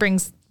ways, then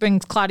brings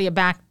Claudia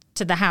back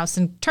to the house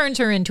and turns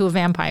her into a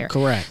vampire.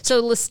 Correct.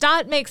 So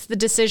Lestat makes the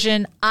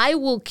decision: I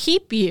will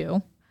keep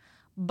you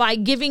by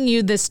giving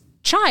you this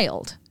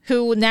child,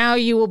 who now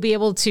you will be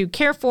able to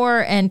care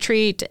for and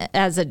treat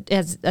as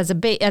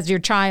your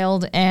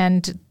child.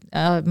 And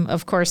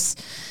of course,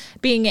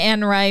 being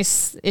Anne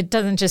Rice, it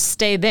doesn't just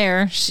stay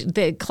there.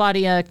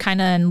 Claudia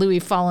kind of and Louis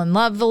fall in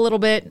love a little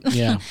bit.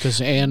 Yeah, because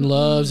Anne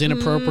loves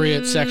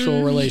inappropriate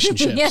sexual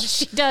relationships. Yes,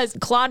 she does.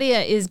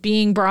 Claudia is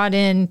being brought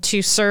in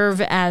to serve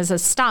as a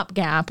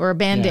stopgap or a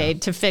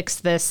Band-Aid to fix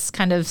this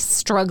kind of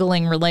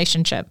struggling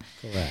relationship.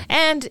 Correct.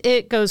 And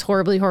it goes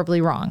horribly,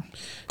 horribly wrong.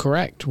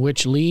 Correct,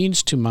 which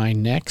leads to my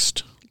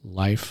next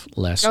life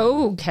lesson.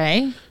 Oh,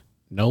 okay.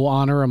 No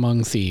honor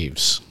among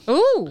thieves.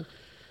 Ooh.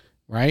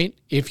 Right?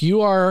 If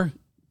you are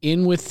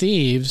in with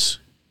thieves,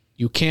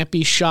 you can't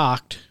be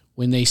shocked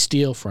when they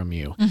steal from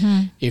you.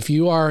 If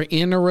you are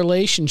in a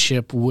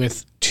relationship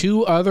with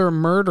two other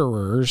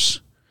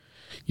murderers,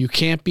 you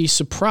can't be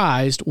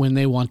surprised when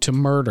they want to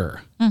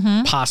murder,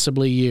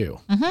 possibly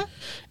you.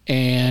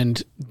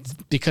 And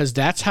because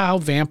that's how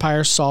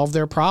vampires solve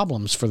their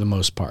problems for the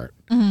most part.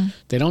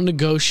 They don't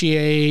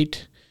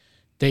negotiate,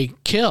 they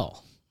kill.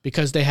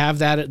 Because they have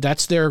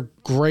that's their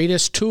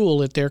greatest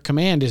tool at their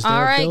command is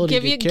their ability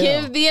to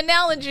kill. Give the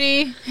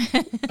analogy.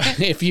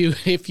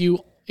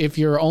 If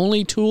your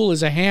only tool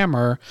is a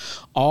hammer,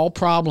 all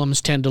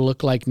problems tend to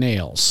look like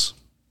nails.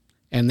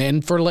 And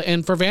then for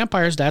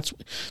vampires,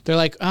 they're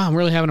like, oh, I'm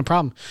really having a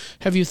problem.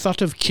 Have you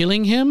thought of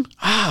killing him?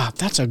 Ah,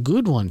 that's a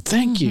good one.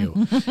 Thank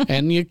you.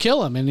 And you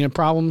kill him, and your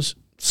problem's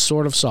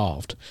sort of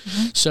solved.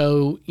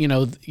 So,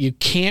 you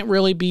can't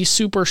really be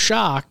super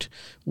shocked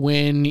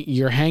when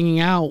you're hanging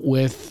out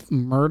with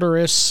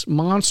murderous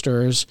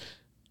monsters.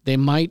 They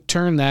might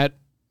turn that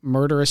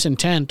murderous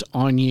intent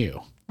on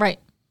you. Right.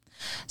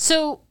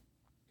 So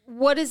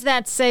what does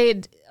that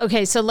say?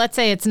 Okay, so let's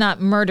say it's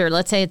not murder.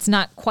 Let's say it's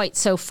not quite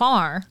so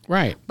far.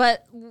 Right.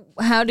 But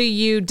how do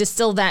you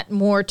distill that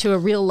more to a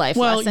real life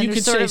lesson? You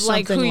could sort say of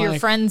like who something your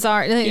friends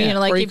are.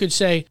 Or you could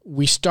say,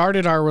 we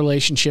started our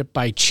relationship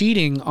by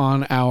cheating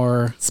on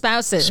our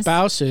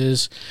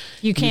spouses.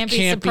 You can't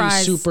be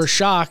surprised super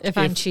shocked if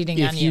I'm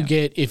cheating on you.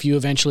 If you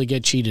eventually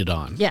get cheated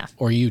on. Yeah.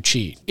 Or you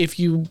cheat. If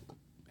you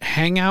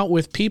hang out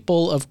with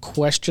people of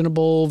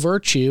questionable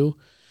virtue,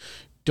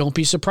 don't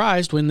be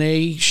surprised when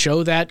they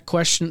show that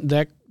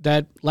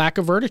lack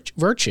of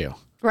virtue.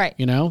 Right.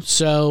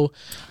 So.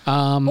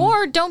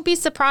 Or don't be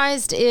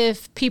surprised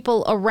if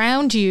people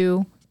around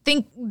you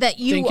think that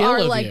you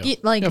are like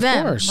of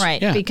them. Course.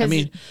 Right. Yeah.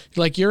 Because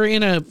like you're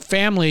in a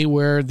family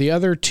where the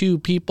other two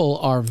people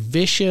are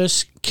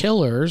vicious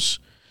killers.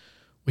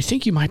 We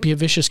think you might be a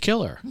vicious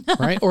killer,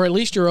 right? Or at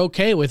least you're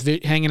okay with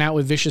hanging out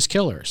with vicious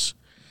killers.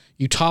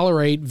 You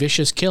tolerate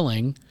vicious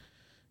killing.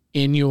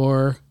 in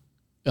your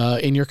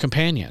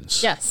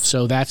companions. Yes.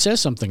 So that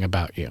says something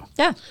about you.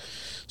 Yeah.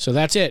 So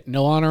that's it.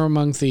 No honor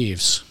among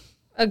thieves.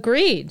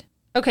 Agreed.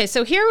 Okay,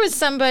 so here was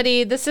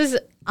somebody, this is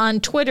on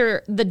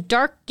Twitter, The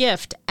Dark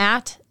Gift,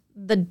 at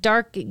The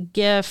Dark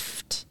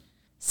Gift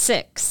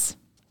 6.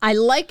 I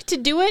like to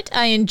do it.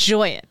 I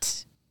enjoy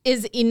it.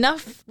 Is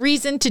enough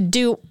reason to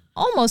do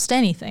almost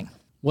anything.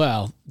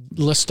 Well,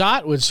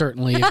 Lestat would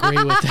certainly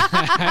agree with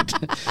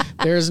that.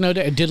 There's no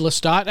doubt. Did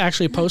Lestat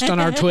actually post on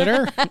our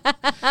Twitter?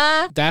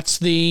 That's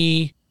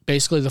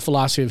basically the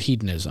philosophy of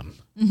hedonism,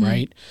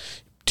 right?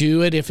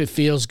 Do it if it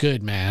feels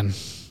good, man,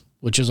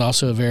 which is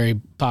also a very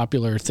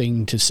popular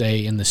thing to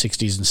say in the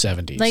 60s and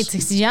 70s. Late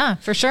 60s, yeah,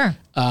 for sure.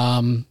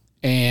 And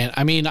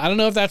I mean, I don't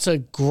know if that's a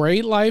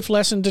great life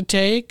lesson to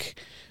take,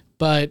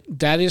 but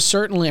that is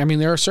certainly, I mean,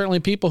 there are certainly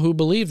people who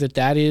believe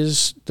that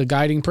is the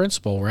guiding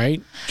principle, right?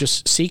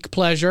 Just seek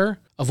pleasure,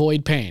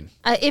 avoid pain.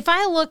 If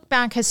I look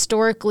back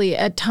historically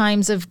at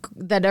times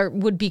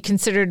would be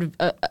considered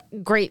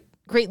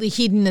greatly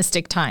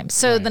hedonistic times.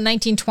 So the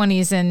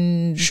 1920s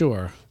and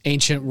sure,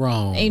 ancient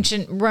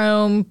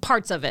Rome,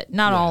 parts of it,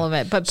 not all of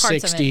it, but parts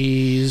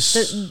 60s,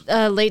 of it.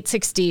 The late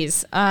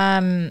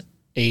 60s.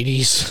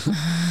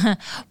 80s.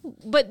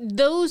 But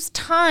those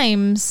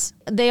times,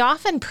 they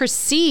often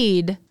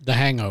precede The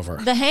Hangover.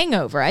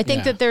 I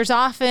think that there's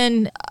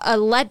often a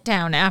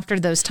letdown after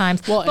those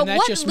times. Well, but and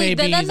that just may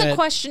be then the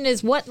question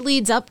is, what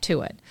leads up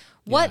to it?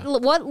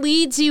 What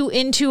leads you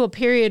into a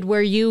period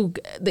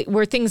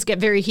where things get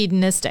very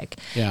hedonistic?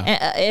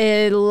 Yeah.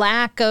 A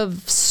lack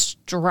of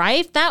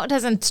strife that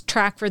doesn't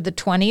track for the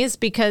 20s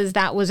because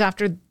that was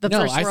after the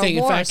First World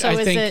War.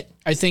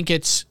 I think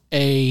it's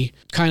a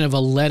kind of a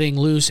letting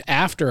loose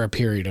after a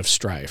period of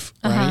strife,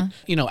 right?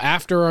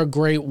 After a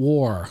great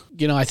war,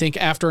 I think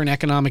after an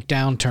economic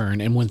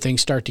downturn and when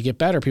things start to get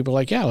better, people are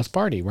like, yeah, let's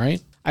party,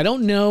 right? I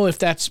don't know if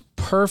that's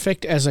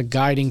perfect as a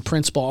guiding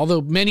principle,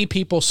 although many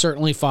people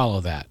certainly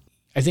follow that.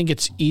 I think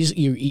it's easy.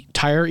 You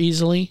tire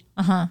easily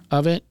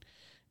of it,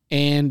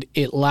 and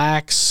it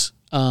lacks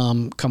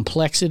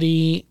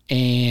complexity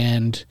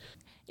and.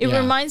 It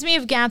reminds me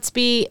of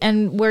Gatsby,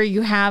 and where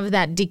you have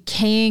that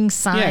decaying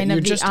sign of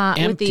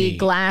with the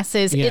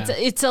glasses. Yeah.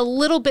 It's a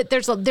little bit.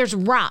 There's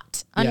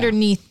rot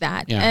underneath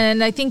that,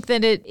 and I think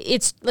that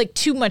it's like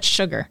too much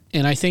sugar.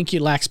 And I think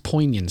it lacks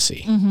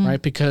poignancy,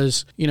 right?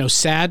 Because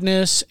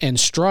sadness and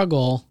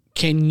struggle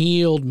can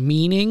yield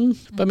meaning,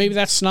 but maybe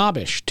that's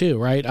snobbish too,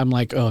 right? I'm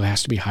like, oh, there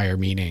has to be higher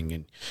meaning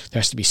and there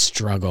has to be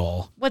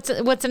struggle. What's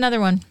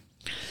another one?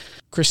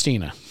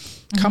 Christina,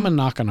 come and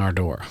knock on our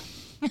door.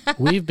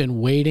 We've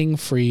been waiting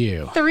for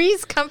you.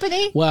 Three's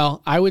Company?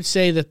 Well, I would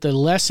say that the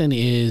lesson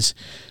is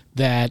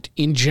that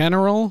in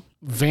general,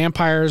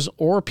 vampires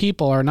or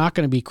people are not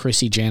going to be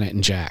Chrissy, Janet,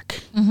 and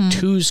Jack.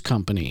 Two's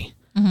company.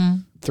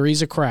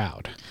 Three's a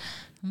crowd.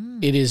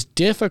 It is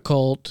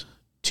difficult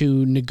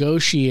to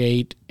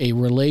negotiate a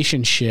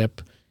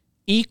relationship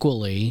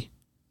equally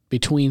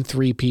between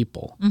three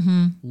people.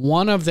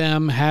 One of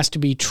them has to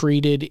be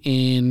treated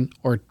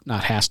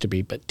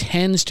but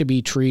tends to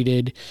be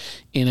treated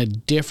in a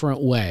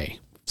different way.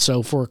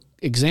 So for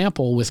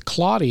example, with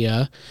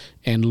Claudia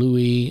and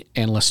Louis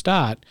and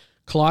Lestat,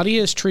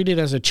 Claudia is treated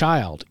as a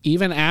child,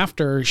 even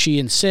after she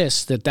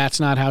insists that that's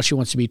not how she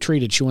wants to be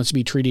treated. She wants to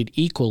be treated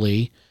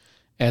equally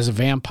as a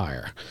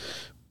vampire.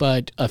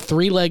 But a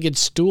three-legged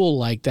stool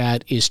like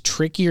that is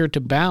trickier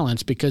to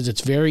balance because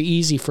it's very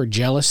easy for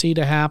jealousy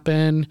to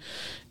happen.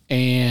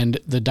 And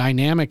the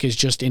dynamic is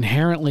just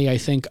inherently, I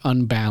think,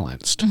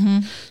 unbalanced.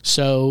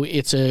 So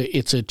it's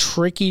a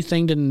tricky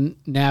thing to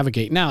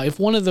navigate. Now, if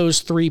one of those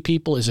three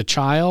people is a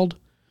child,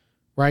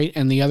 right,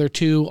 and the other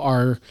two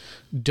are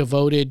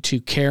devoted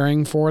to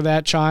caring for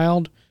that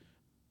child,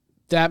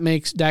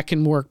 that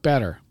can work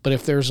better. But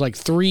if there's like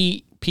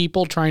three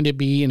people trying to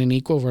be in an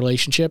equal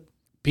relationship,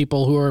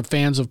 people who are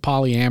fans of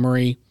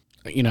polyamory,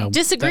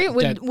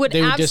 would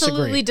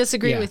absolutely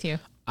disagree with you.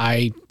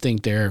 I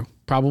think they're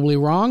probably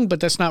wrong, but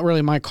that's not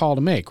really my call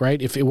to make,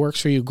 right? If it works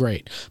for you,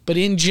 great. But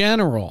in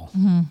general,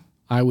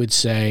 I would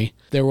say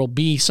there will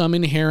be some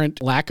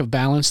inherent lack of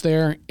balance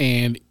there,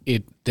 and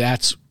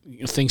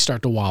things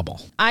start to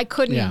wobble. I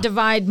couldn't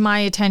divide my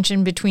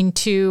attention between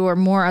two or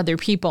more other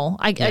people.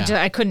 I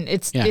couldn't.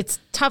 It's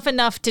tough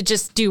enough to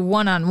just do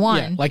one-on-one.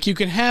 Yeah. Like you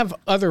can have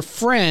other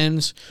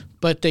friends,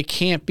 but they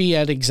can't be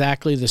at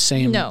exactly the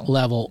same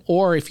level.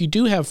 Or if you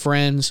do have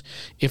friends,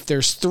 if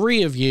there's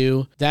three of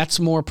you, that's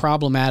more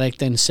problematic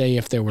than, say,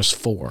 if there was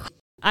four.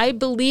 I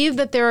believe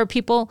that there are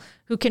people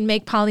who can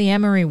make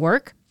polyamory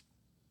work.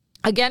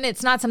 Again,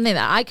 it's not something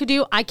that I could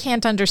do. I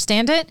can't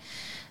understand it.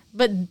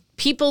 But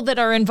people that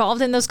are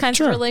involved in those kinds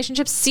of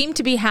relationships seem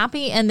to be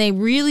happy and they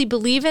really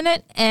believe in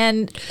it.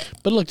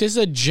 But look, this is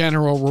a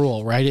general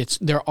rule, right?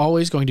 There are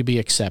always going to be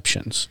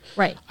exceptions.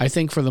 Right. I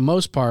think for the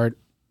most part,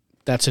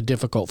 that's a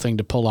difficult thing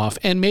to pull off.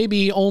 And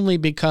maybe only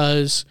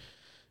because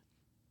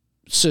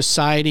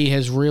society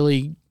has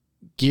really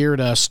geared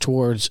us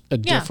towards a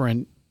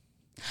different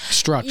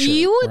structure.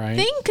 You would right?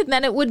 think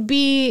that it would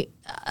be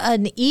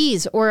an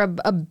ease or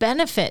a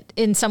benefit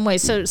in some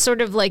ways. So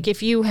sort of like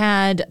if you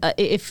had,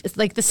 if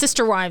like the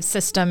sister wives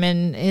system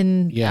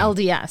in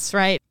LDS,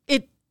 right?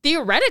 It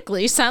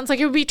theoretically sounds like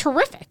it would be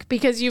terrific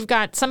because you've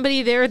got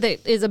somebody there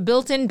that is a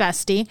built-in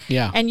bestie.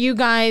 Yeah. And you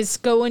guys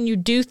go and you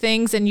do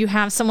things and you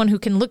have someone who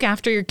can look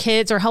after your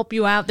kids or help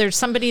you out. There's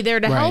somebody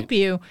there to help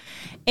you.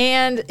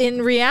 And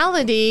in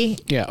reality...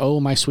 Yeah. Oh,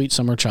 my sweet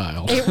summer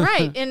child.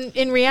 Right.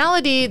 In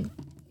reality,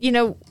 you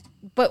know...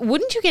 But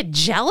wouldn't you get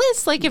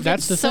jealous? Like if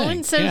That's it's the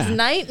thing. so-and-so's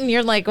night and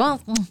you're like,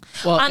 well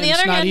on the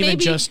other it's not hand, even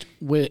maybe... just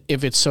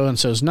if it's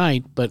so-and-so's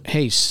night, but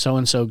hey,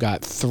 so-and-so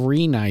got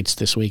 3 nights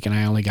this week and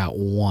I only got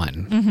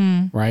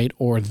 1, right?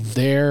 Or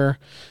their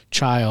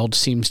child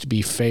seems to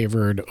be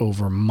favored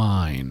over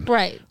mine.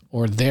 Right.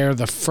 Or they're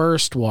the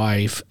first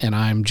wife and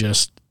I'm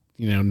just,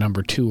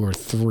 number 2 or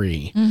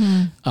 3.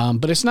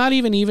 But it's not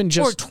even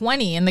just... Or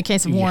 20 in the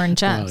case of Warren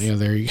Jeffs. Well,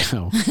 there you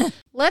go.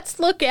 Let's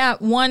look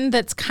at one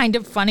that's kind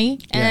of funny,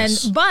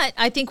 but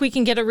I think we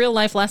can get a real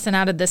life lesson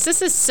out of this.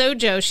 This is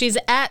Sojo. She's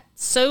at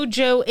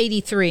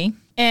Sojo83.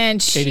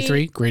 And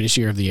 83, greatest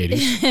year of the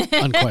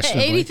 80s,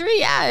 unquestionably. 83,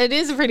 yeah, it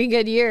is a pretty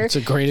good year. It's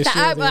the greatest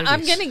year of the 80s.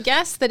 I'm going to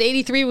guess that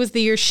 83 was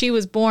the year she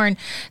was born.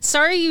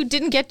 Sorry you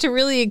didn't get to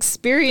really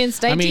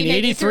experience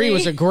 1983. 83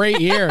 was a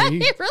great year.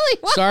 It really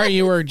was. Sorry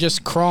you were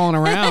just crawling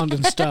around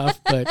and stuff,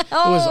 but it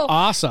was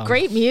awesome.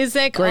 Great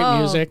music. Great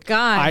music.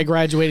 God. I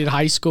graduated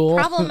high school.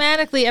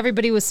 Problematically,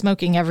 everybody was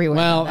smoking everywhere.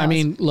 Well,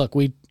 look,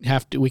 we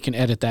can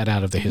edit that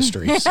out of the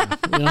history. So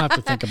we don't have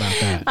to think about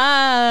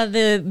that.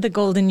 The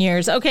golden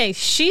years. Okay,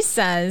 she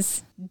says,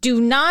 do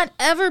not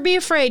ever be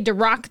afraid to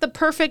rock the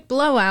perfect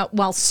blowout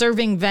while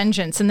serving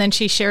vengeance. And then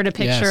she shared a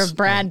picture of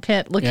Brad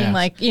Pitt looking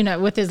like,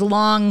 with his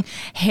long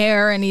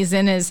hair and he's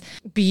in his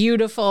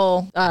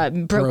beautiful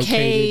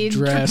brocade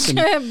dress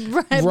and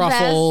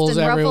ruffles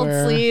and everywhere.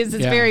 Ruffled sleeves.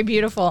 It's very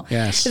beautiful.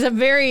 Yes. It's a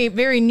very,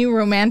 very new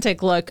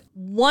romantic look.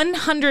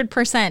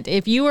 100%.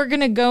 If you are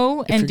going to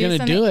go and do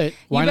something, do it,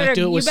 why not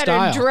do it with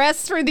style? You better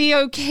dress for the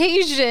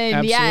occasion.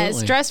 Absolutely.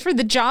 Yes, dress for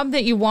the job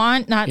that you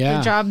want, not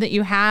the job that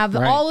you have.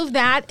 Right. All of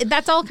that,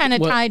 that's all kind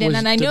of tied in.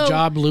 And I know the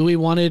job Louis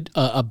wanted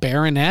a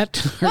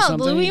baronet or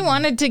something. Louis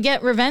wanted to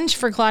get revenge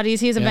for Claudius.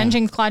 He's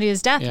avenging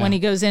Claudia's death when he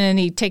goes in and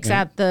he takes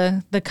out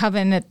the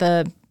coven at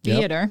the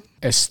theater.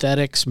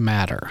 Aesthetics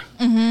matter.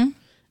 Mm-hmm.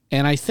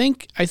 And I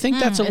think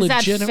that's a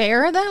legitimate... Is that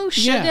fair, though?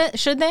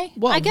 Should they?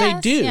 Well, I guess,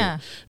 they do. Yeah.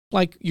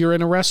 Like, you're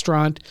in a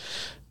restaurant.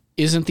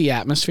 Isn't the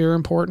atmosphere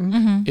important?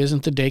 Mm-hmm.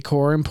 Isn't the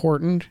decor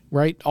important?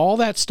 Right? All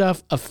that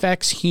stuff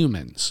affects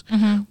humans.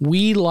 Mm-hmm.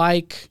 We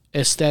like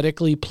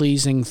aesthetically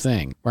pleasing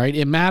things, right?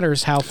 It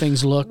matters how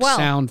things look,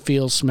 sound,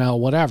 feel, smell,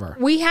 whatever.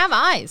 We have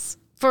eyes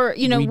for,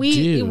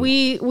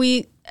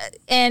 we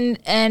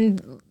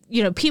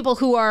people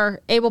who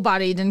are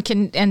able-bodied and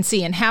can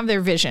see and have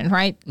their vision,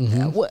 right?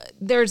 Mm-hmm.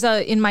 There's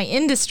in my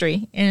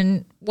industry,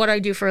 in what I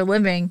do for a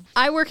living,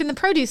 I work in the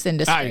produce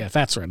industry. Ah, yeah,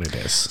 that's what it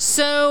is.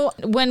 So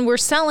when we're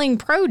selling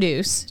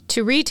produce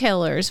to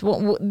retailers,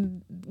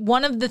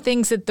 one of the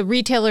things that the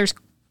retailers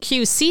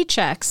QC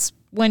checks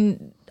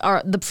when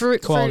the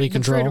fruit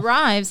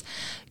arrives,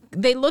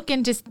 they look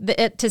into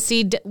it to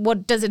see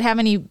what does it have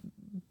any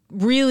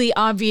really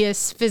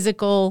obvious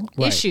physical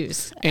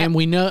issues. And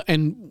we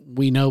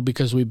know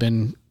because we've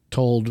been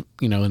told,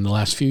 in the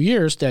last few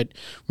years that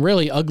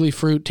really ugly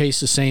fruit tastes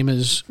the same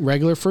as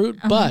regular fruit.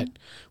 Uh-huh. But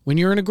when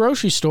you're in a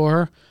grocery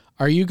store,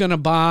 are you going to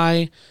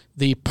buy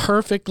the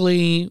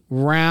perfectly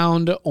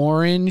round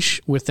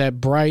orange with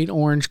that bright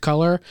orange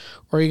color?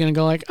 Or are you going to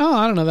go like, oh,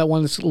 I don't know, that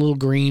one that's a little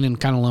green and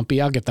kind of lumpy.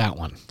 I'll get that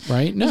one,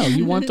 right? No,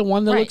 you want the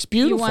one that looks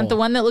beautiful. You want the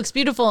one that looks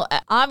beautiful.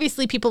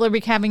 Obviously, people are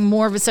having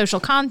more of a social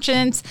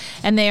conscience,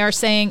 and they are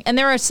saying, and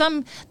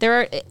it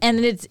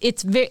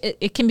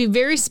can be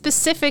very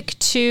specific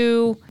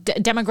to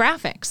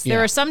demographics.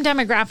 There are some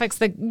demographics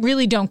that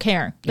really don't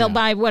care. They'll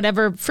buy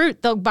whatever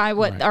fruit. They'll buy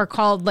what are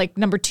called like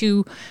number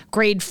 2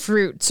 grade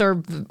fruits or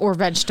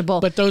vegetable.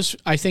 But those,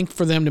 I think,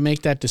 for them to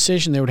make that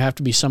decision, there would have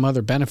to be some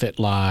other benefit,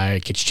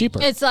 like it's cheaper.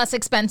 It's less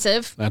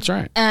expensive. That's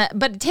right.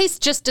 But it tastes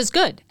just as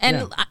good.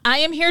 And I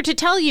am here to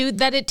tell you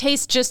that it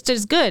tastes just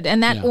as good.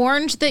 And that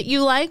orange that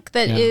you like,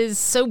 that is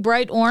so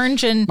bright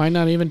orange and might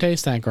not even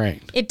taste that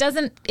great.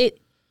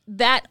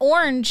 That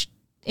orange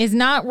is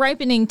not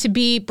ripening to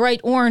be bright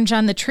orange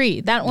on the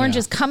tree. That orange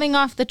is coming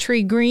off the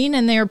tree green,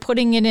 and they're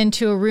putting it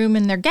into a room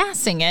and they're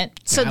gassing it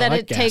so that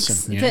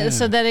it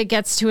so that it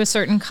gets to a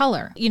certain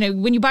color.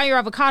 When you buy your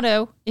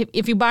avocado,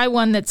 if you buy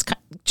one that's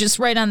just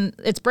right on,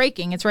 it's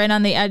breaking, it's right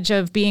on the edge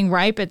of being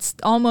ripe, it's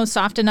almost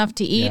soft enough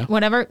to eat,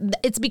 whatever.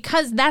 It's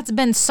because that's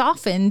been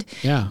softened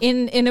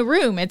in a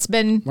room. It's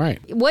been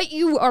what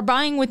you are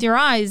buying with your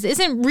eyes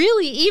isn't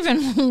really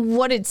even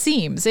what it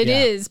seems. It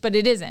is, but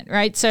it isn't,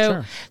 right?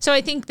 So I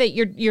think that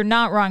you're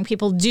not wrong.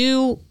 People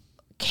do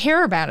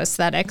care about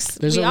aesthetics.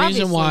 There's a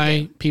reason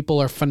why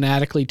people are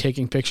fanatically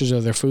taking pictures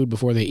of their food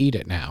before they eat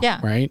it now. Yeah.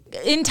 Right?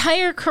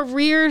 Entire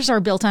careers are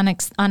built on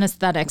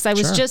aesthetics. I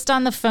was just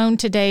on the phone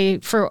today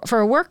for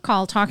a work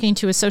call talking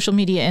to a social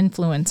media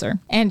influencer.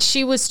 And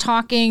she was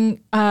talking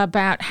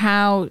about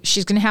how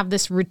she's going to have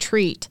this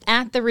retreat.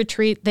 At the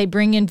retreat, they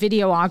bring in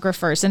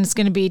videographers, and it's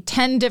going to be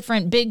 10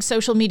 different big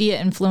social media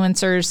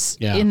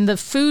influencers in the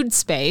food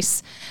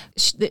space.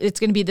 It's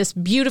going to be this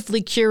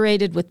beautifully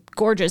curated with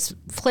gorgeous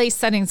place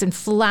settings and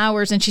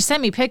flowers. And she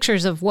sent me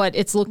pictures of what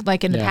it's looked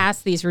like in the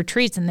past, these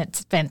retreats, and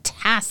it's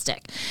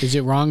fantastic. Is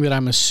it wrong that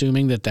I'm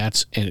assuming that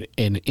that's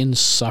an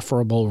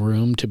insufferable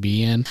room to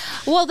be in?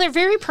 Well, they're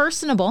very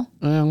personable.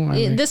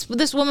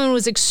 This woman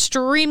was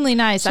extremely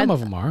nice. Some of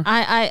them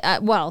are.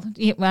 Well,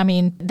 I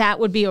mean, that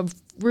would be a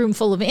room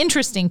full of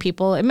interesting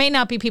people. It may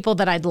not be people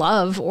that I'd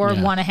love or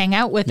want to hang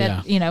out with,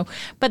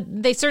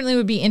 but they certainly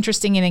would be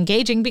interesting and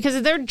engaging because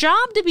it's their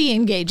job to be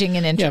engaging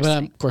and interesting.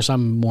 Yeah, but of course,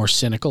 I'm more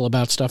cynical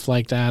about stuff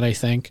like that, I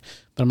think.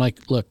 But I'm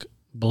like, look,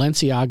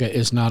 Balenciaga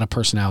is not a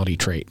personality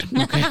trait.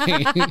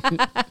 Okay.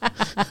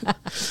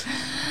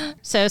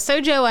 So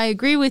Sojo, I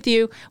agree with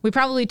you. We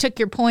probably took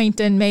your point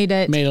and made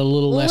it a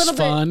little less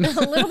fun. A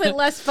little bit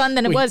less fun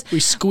than it was. We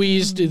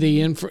squeezed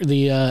the actual.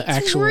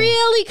 It's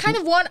really kind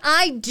of what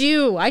I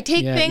do. I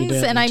take things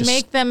and I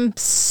make them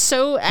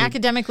so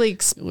academically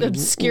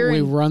obscure.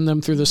 We run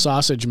them through the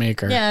sausage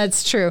maker. Yeah,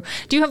 it's true.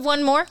 Do you have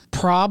one more?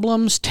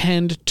 Problems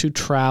tend to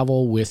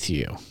travel with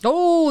you.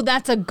 Oh,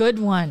 that's a good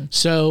one.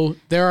 So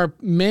there are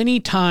many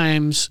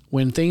times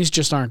when things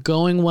just aren't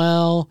going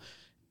well.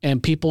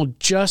 And people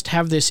just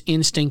have this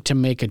instinct to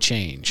make a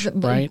change,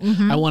 right?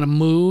 I want to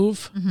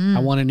move. I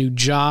want a new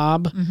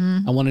job.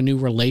 I want a new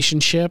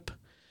relationship.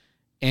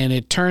 And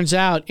it turns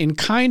out in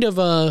kind of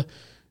a,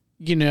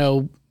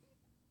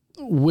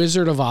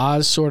 Wizard of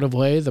Oz sort of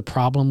way, the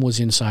problem was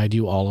inside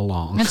you all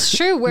along. That's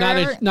true.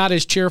 Not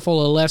as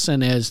cheerful a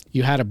lesson as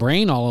you had a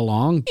brain all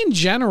along. In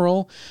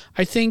general,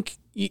 I think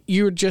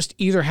you're just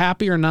either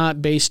happy or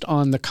not based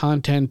on the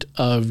content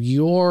of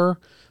your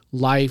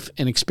life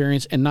and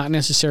experience and not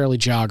necessarily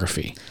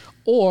geography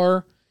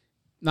or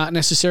not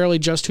necessarily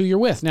just who you're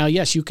with. Now,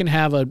 yes, you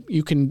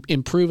can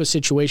improve a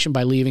situation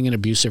by leaving an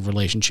abusive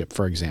relationship,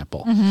 for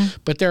example.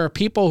 But there are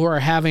people who are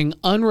having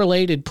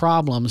unrelated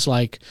problems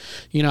like,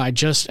 I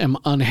just am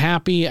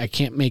unhappy, I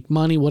can't make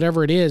money,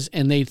 whatever it is,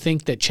 and they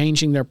think that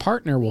changing their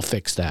partner will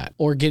fix that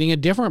or getting a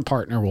different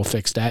partner will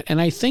fix that. And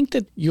I think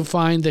that you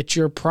find that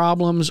your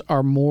problems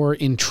are more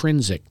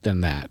intrinsic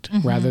than that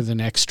rather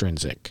than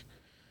extrinsic.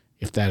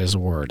 If that is a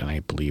word, and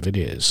I believe it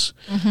is.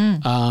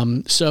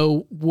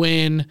 So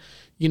when,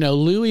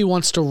 Louis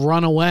wants to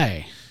run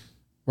away,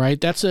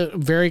 right? That's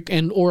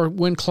or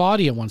when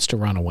Claudia wants to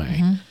run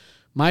away.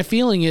 My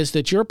feeling is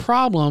that your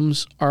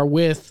problems are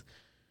with,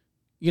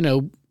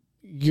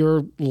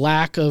 your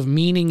lack of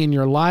meaning in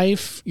your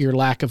life, your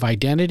lack of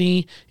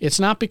identity. It's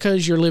not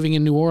because you're living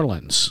in New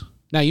Orleans.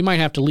 Now, you might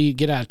have to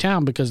get out of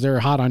town because they're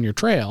hot on your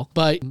trail,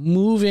 but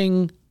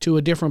moving to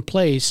a different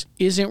place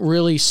isn't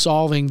really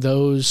solving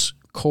those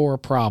core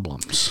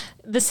problems.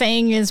 The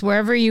saying is,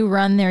 wherever you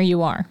run, there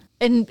you are.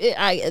 And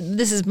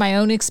this is my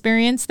own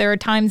experience. There are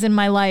times in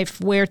my life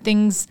where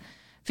things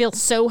feel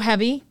so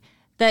heavy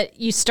that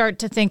you start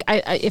to think,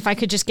 if I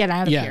could just get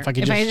out of here, if I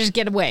could just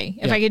get away,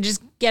 if I could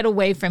just get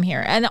away from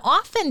here. And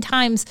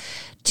oftentimes,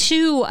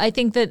 too, I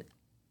think that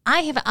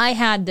I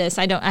had this.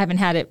 I haven't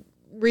had it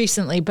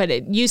recently, but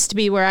it used to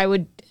be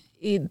where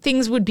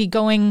things would be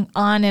going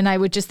on, and I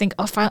would just think,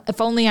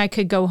 if only I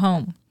could go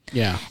home.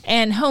 Yeah.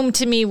 And home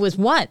to me was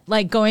what?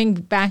 Like going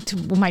back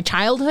to my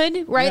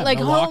childhood, right? Yeah, like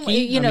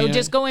Milwaukee. home,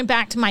 just going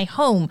back to my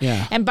home.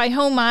 Yeah. And by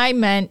home, I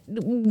meant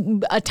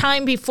a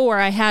time before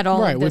I had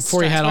all of this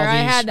before stress, you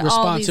had all these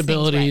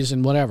responsibilities all these things,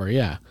 and whatever.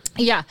 Yeah.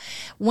 Yeah.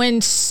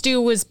 When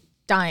Stu was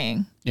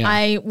dying,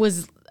 I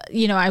was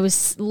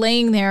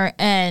laying there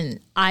and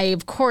I,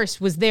 of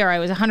course, was there. I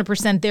was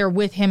 100% there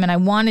with him and I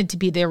wanted to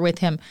be there with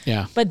him.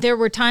 Yeah. But there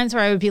were times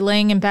where I would be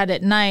laying in bed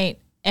at night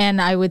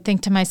and I would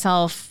think to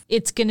myself,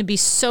 it's going to be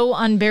so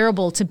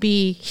unbearable to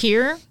be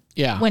here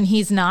when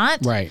he's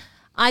not. Right.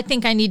 I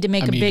think I need to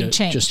make a big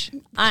change. Just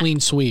clean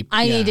sweep.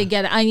 I need to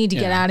get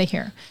out of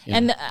here. Yeah.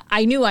 And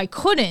I knew I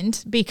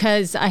couldn't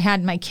because I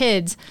had my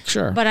kids.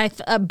 Sure.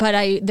 But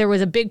there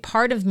was a big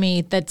part of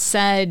me that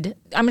said,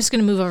 I'm just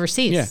going to move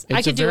overseas. Yeah,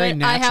 it's a very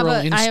natural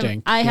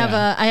instinct. I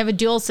have a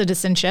dual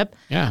citizenship.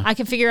 Yeah. I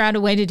can figure out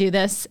a way to do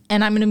this,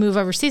 and I'm going to move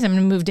overseas. I'm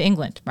going to move to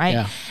England, right?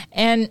 Yeah.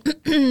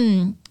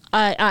 And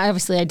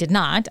obviously I did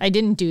not. I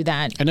didn't do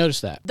that. I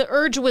noticed that. The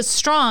urge was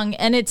strong,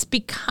 and I'm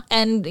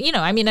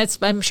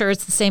sure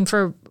it's the same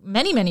for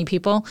many, many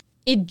people.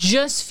 It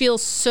just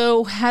feels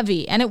so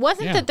heavy. And it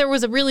wasn't that there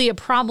was really a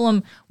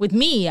problem with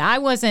me. I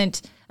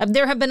wasn't.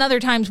 There have been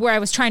other times where I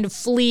was trying to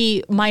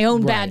flee my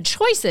own bad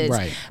choices.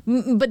 Right.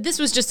 But this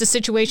was just a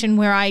situation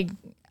where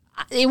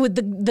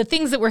the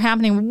things that were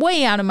happening were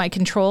way out of my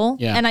control.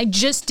 Yeah. And I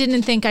just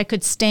didn't think I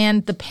could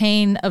stand the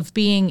pain of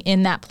being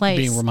in that place.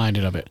 Being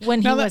reminded of it.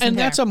 When he wasn't there.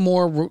 That's a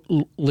more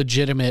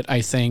legitimate,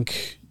 I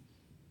think,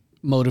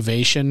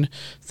 motivation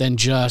than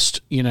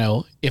just,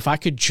 if I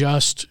could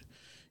just,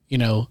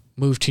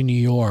 move to New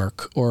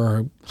York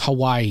or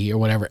Hawaii or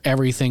whatever,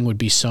 everything would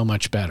be so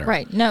much better.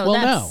 Right. No,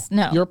 well,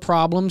 no. Your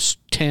problems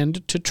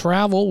tend to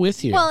travel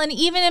with you. Well, and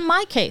even in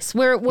my case,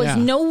 where it was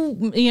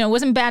it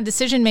wasn't bad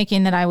decision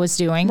making that I was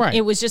doing. Right.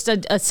 It was just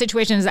a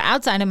situation that's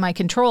outside of my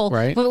control.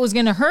 Right. If it was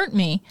going to hurt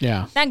me,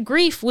 that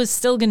grief was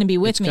still going to be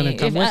with me.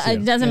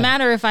 It doesn't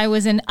matter if I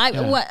was in.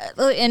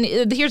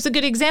 And here's a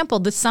good example.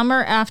 The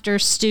summer after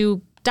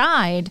Stu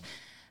died,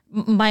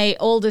 my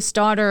oldest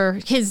daughter,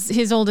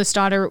 his oldest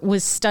daughter,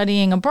 was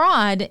studying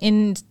abroad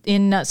in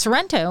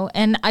Sorrento,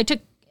 and I took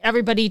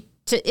everybody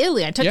to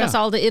Italy. I took us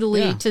all to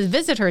Italy to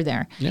visit her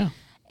there. Yeah.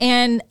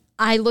 And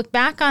I look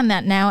back on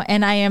that now,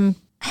 and I am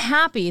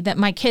happy that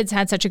my kids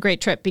had such a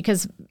great trip,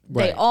 because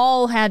they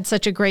all had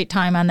such a great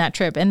time on that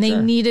trip, and they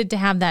needed to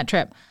have that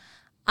trip.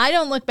 I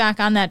don't look back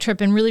on that trip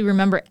and really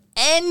remember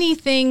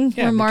anything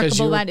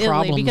remarkable about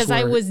Italy, because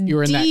I was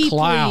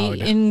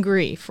deeply in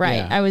grief. Right.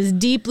 Yeah. I was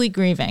deeply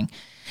grieving.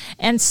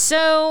 And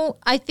so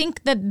I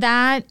think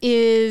that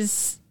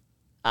is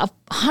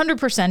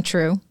 100%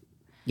 true.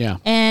 Yeah.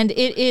 And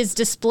it is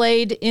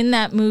displayed in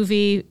that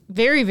movie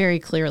very, very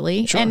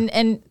clearly. Sure. And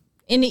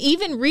in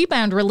even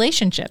rebound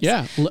relationships.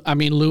 Yeah. I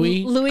mean,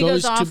 Louis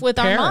goes off with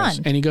Paris,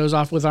 Armand. And he goes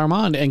off with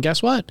Armand. And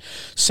guess what?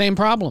 Same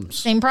problems.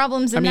 Same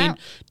problems in that.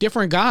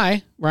 Different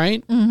guy,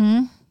 right?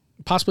 Mm-hmm.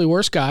 Possibly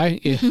worse guy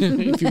if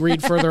you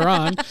read further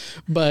on,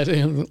 but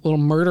a little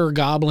murder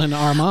goblin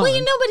Armand. Well,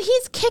 but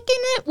he's kicking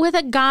it with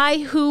a guy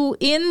who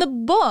in the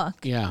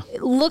book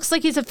looks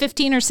like he's a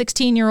 15 or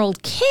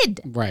 16-year-old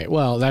kid. Right.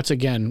 Well, that's,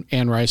 again,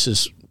 Anne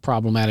Rice's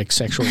problematic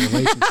sexual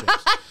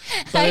relationships.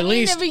 But at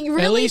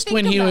least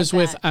when he was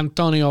with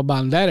Antonio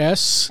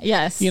Banderas,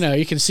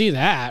 you can see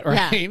that,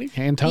 right? Yeah.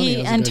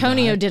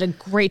 Antonio did a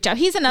great job.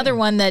 He's another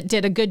one that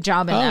did a good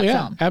job in that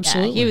film.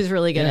 Absolutely. Yeah, he was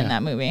really good in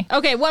that movie.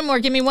 Okay, one more.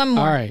 Give me one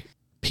more. All right.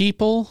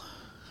 People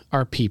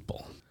are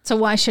people. So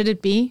why should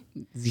it be?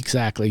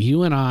 Exactly.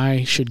 You and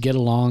I should get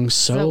along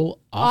so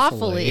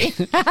awfully.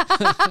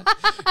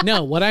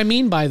 No, what I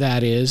mean by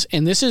that is,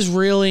 and this is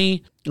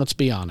really, let's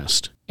be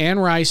honest, Anne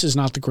Rice is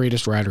not the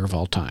greatest writer of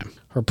all time.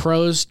 Her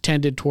prose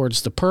tended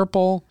towards the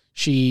purple.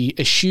 She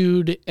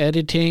eschewed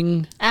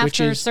editing.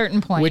 After a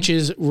certain point. Which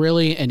is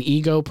really an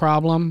ego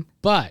problem.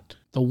 But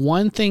the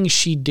one thing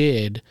she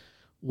did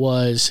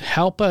was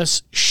help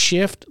us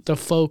shift the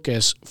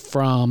focus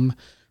from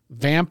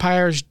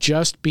vampires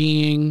just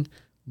being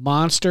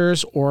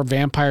monsters or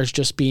vampires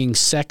just being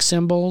sex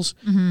symbols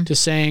to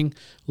saying,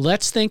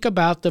 let's think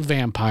about the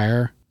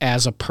vampire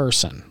as a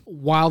person.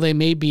 While they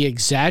may be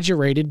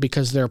exaggerated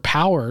because their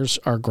powers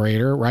are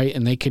greater, right?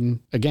 And they can,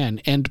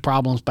 again, end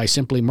problems by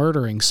simply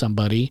murdering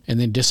somebody and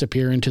then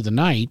disappear into the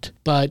night.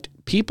 But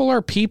people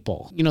are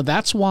people.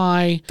 That's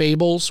why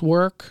fables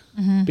work,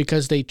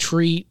 because they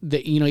treat,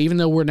 even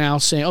though we're now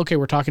saying, okay,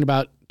 we're talking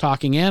about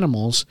talking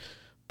animals,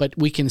 but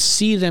we can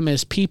see them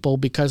as people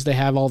because they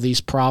have all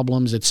these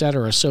problems,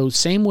 etc. So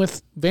same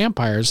with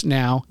vampires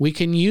now. We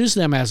can use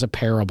them as a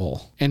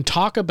parable and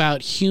talk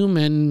about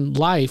human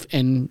life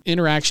and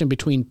interaction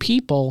between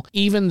people,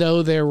 even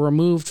though they're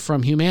removed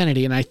from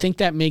humanity. And I think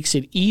that makes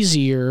it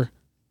easier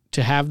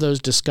to have those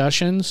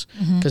discussions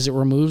because it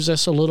removes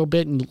us a little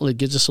bit and it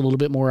gives us a little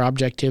bit more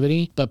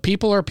objectivity. But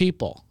people are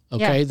people.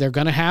 Okay, they're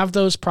going to have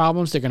those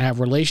problems. They're going to have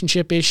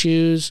relationship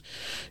issues.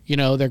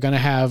 They're going to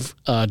have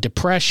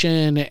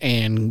depression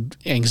and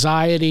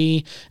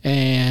anxiety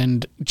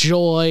and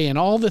joy and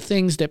all the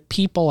things that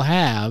people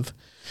have.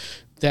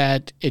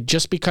 That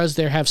just because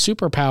they have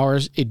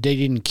superpowers, they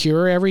didn't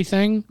cure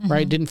everything,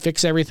 right? Didn't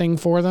fix everything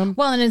for them.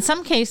 Well, and in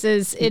some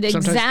cases, it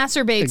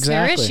exacerbates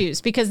their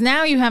issues because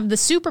now you have the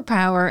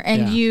superpower,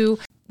 and you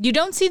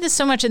don't see this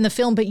so much in the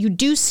film, but you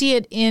do see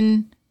it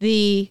in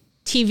the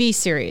TV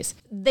series.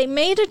 They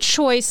made a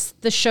choice,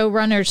 the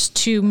showrunners,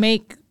 to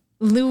make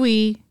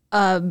Louis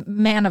a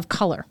man of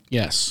color.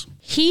 Yes.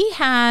 He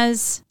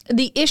has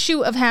the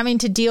issue of having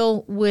to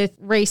deal with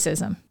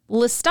racism.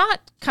 Lestat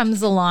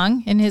comes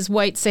along in his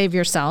white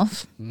savior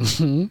self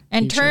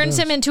and turns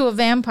him into a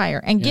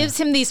vampire and gives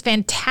him these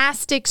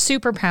fantastic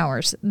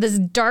superpowers, this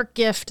dark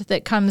gift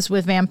that comes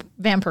with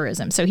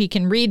vampirism. So he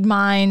can read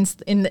minds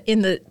in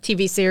the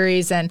TV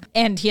series,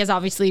 and he has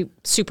obviously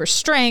super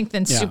strength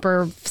and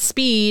super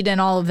speed and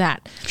all of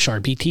that.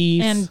 Sharpie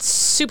teeth. And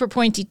super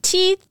pointy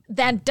teeth.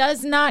 That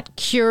does not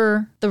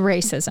cure the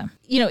racism.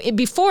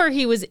 Before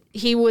he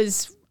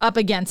was up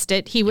against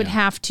it, he would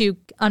have to,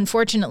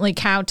 unfortunately,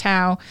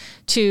 kowtow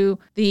to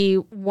the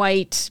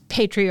white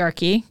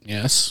patriarchy.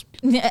 Yes.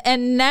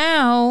 And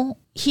now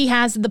he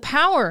has the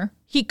power.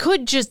 He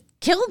could just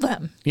kill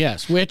them.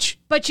 Yes, which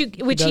he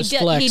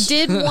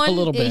did one a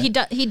little bit.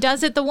 He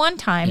does it the one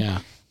time.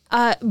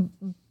 Yeah.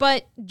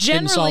 But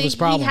generally,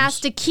 he has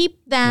to keep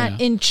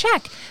that in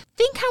check.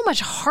 Think how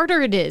much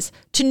harder it is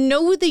to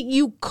know that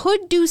you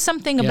could do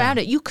something about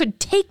it. You could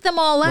take them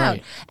all out,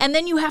 and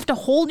then you have to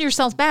hold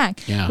yourself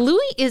back. Yeah.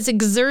 Louis is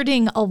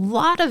exerting a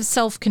lot of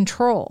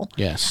self-control.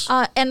 Yes.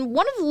 And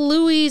one of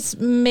Louis's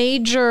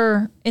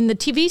major, in the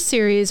TV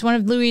series,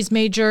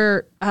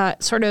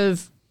 sort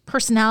of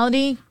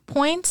personality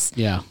points.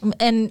 Yeah.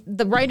 And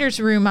the writer's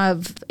room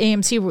of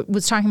AMC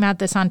was talking about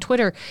this on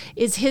Twitter,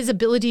 is his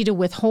ability to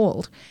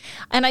withhold.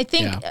 And I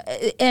think,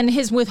 and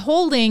his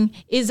withholding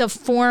is a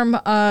form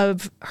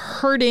of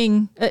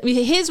hurting.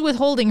 His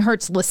withholding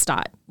hurts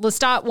Lestat.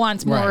 Lestat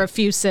wants more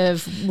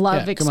effusive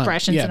love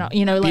expressions. And,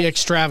 be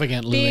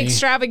extravagant, Louis. Be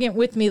extravagant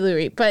with me,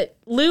 Louis. But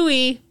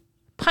Louis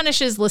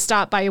punishes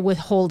Lestat by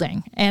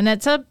withholding. And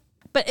it's a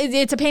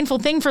painful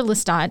thing for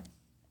Lestat.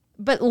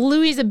 But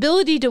Louis's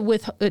ability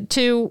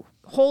to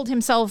hold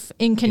himself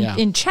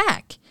in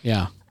check,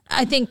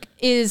 I think,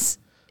 is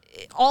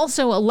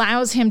also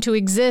allows him to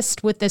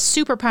exist with this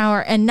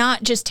superpower and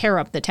not just tear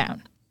up the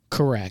town.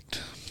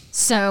 Correct.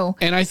 So,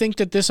 and I think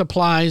that this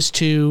applies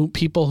to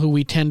people who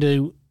we tend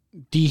to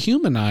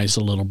dehumanize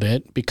a little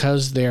bit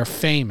because they're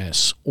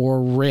famous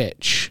or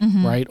rich,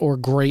 right, or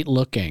great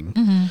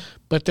looking.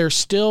 But they're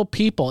still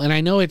people, and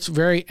I know it's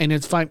in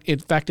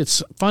fact,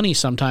 it's funny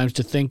sometimes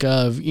to think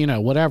of,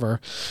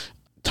 whatever,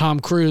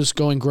 Tom Cruise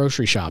going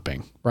grocery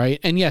shopping, right?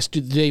 And yes,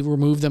 do they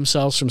remove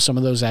themselves from some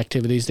of those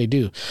activities? They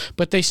do.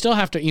 But they still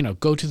have to,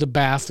 go to the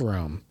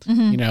bathroom,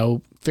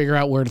 figure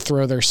out where to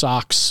throw their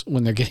socks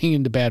when they're getting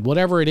into bed,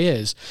 whatever it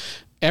is.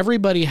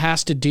 Everybody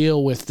has to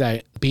deal with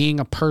that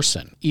being a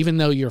person. Even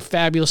though you're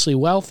fabulously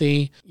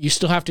wealthy, you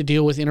still have to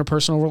deal with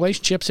interpersonal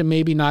relationships, and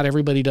maybe not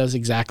everybody does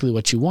exactly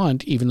what you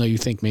want, even though you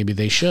think maybe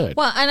they should.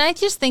 Well, and I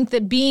just think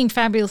that being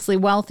fabulously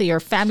wealthy or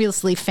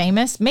fabulously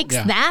famous makes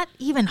that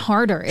even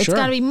harder. It's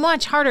got to be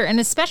much harder, and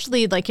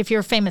especially like if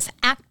you're a famous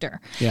actor,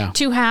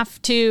 to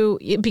have to,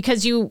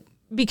 because your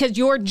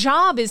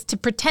job is to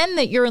pretend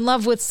that you're in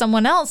love with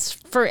someone else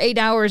for 8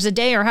 hours a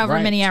day or however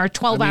many hours,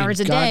 12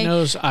 hours a day. God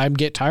knows I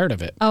get tired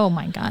of it. Oh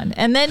my God.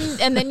 And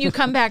then you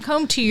come back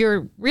home to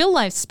your real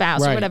life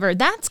spouse or whatever.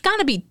 That's got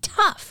to be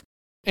tough.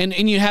 And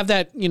you have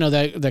that,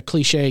 that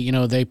cliche,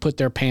 they put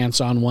their pants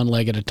on one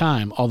leg at a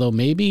time. Although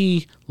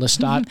maybe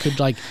Lestat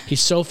could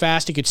he's so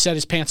fast he could set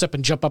his pants up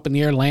and jump up in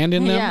the air, land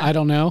in them. Yeah. I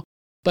don't know.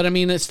 But I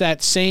mean, it's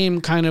that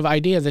same kind of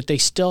idea that they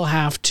still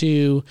have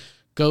to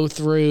go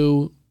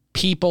through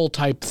people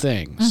type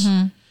things.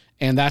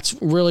 And that's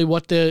really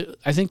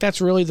I think that's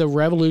really the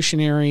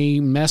revolutionary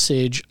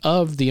message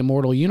of the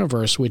Immortal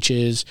Universe, which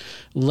is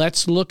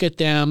let's look at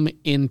them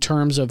in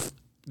terms of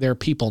their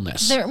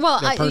peopleness.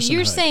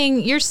 You're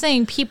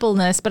saying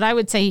peopleness, but I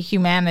would say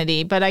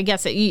humanity. But I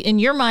guess in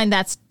your mind,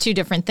 that's two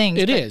different things.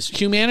 It is.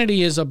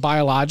 Humanity is a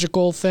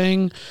biological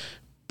thing,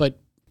 but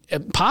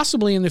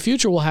possibly in the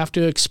future we'll have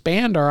to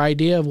expand our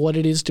idea of what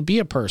it is to be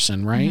a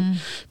person, right?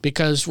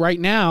 Because right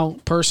now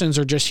persons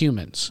are just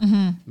humans.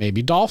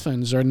 Maybe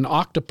dolphins or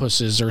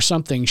octopuses or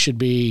something should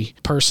be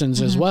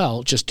persons as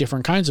well, just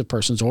different kinds of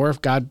persons. Or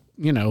if God,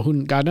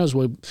 God knows,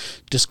 we'll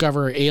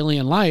discover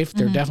alien life,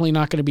 they're definitely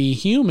not going to be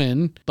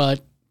human,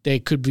 but they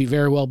could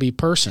very well be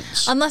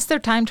persons. Unless they're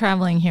time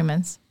traveling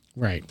humans.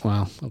 Right.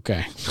 Well,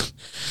 okay.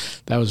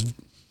 That was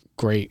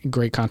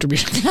great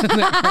contribution.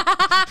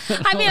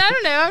 I mean, I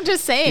don't know. I'm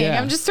just saying.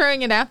 I'm just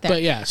throwing it out there.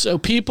 But so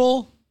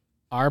people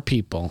are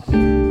people.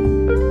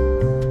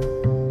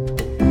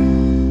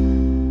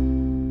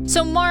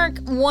 So, Mark,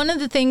 one of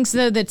the things,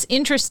 though, that's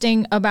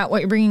interesting about what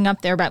you're bringing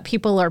up there about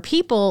people are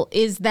people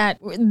is that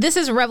this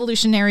is a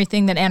revolutionary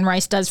thing that Anne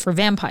Rice does for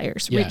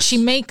vampires. Yes. Right?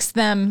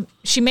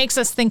 She makes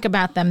us think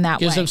about them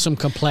that way. Gives them some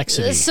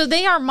complexity. So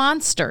they are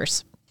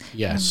monsters.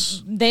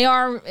 Yes. They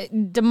are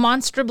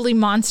demonstrably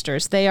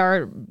monsters. They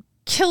are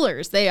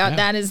killers. They are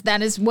that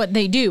is what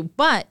they do.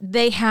 But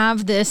they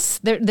have this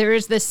there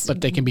is this,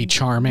 but they can be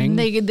charming.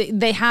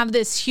 They have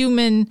this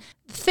human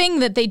thing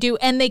that they do,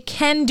 and they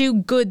can do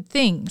good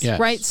things,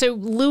 right? So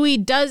Louis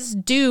does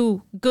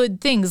do good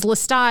things.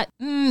 Lestat,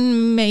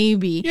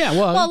 maybe. Yeah,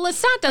 well,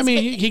 Lestat does. I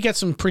mean, he gets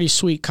some pretty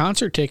sweet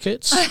concert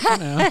tickets. So.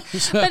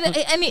 But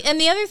and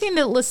the other thing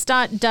that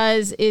Lestat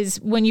does is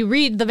when you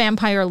read The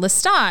Vampire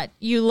Lestat,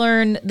 you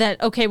learn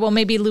that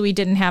maybe Louis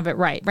didn't have it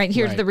right. Right,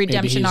 here's the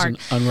redemption arc.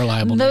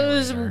 Unreliable.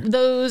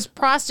 Those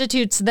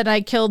prostitutes that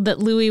I killed that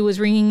Louis was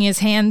wringing his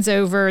hands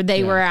over,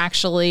 they were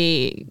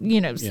actually,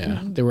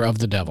 they were of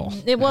the devil.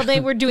 They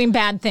were doing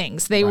bad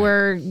things. They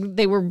were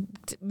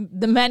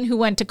the men who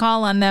went to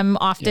call on them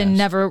often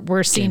never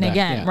were seen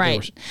again.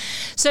 Right.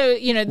 So,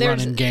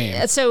 there's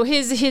game. So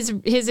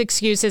his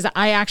excuse is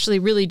I actually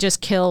really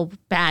just kill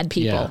bad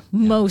people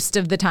most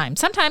of the time.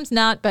 Sometimes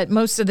not, but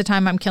most of the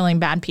time I'm killing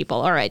bad people.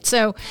 All right.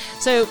 So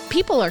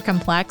people are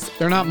complex.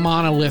 They're not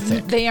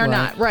monolithic. They are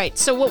not. Right.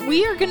 So what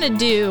we are going to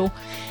do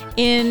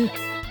in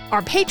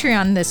our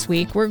Patreon this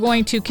week, we're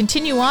going to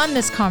continue on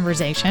this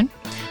conversation.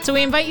 So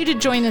we invite you to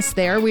join us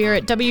there. We are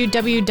at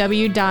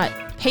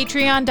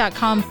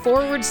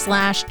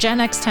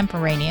www.patreon.com/Gen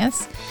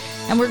Extemporaneous.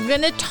 And we're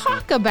going to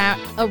talk about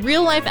a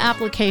real life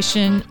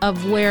application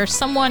of where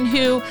someone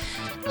who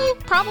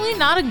probably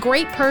not a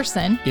great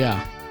person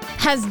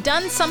has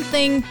done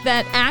something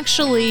that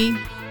actually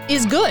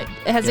is good.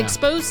 It has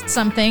exposed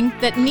something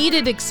that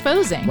needed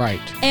exposing. Right.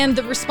 And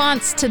the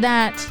response to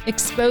that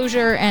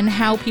exposure and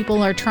how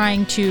people are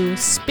trying to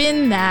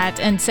spin that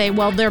and say,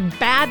 well, their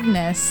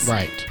badness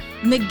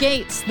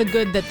negates the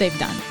good that they've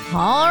done.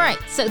 All right.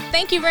 So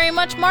thank you very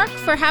much, Mark,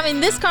 for having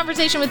this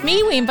conversation with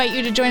me. We invite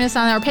you to join us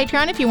on our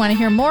Patreon if you want to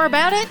hear more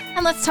about it.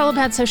 And let's tell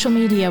about social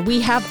media.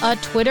 We have a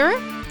Twitter.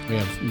 We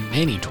have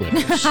many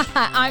Twitters.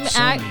 I'm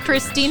at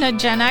Christina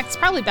Gen X.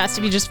 Probably best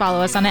if you just follow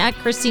us on at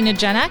Christina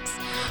Gen X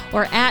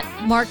or at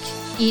Mark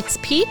Eats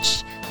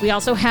Peach. We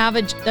also have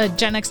a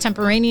Gen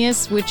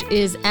Extemporaneous, which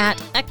is at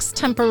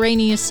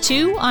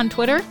Extemporaneous2 on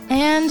Twitter.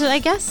 And I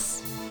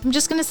guess I'm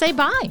just going to say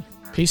bye.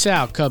 Peace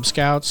out, Cub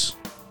Scouts.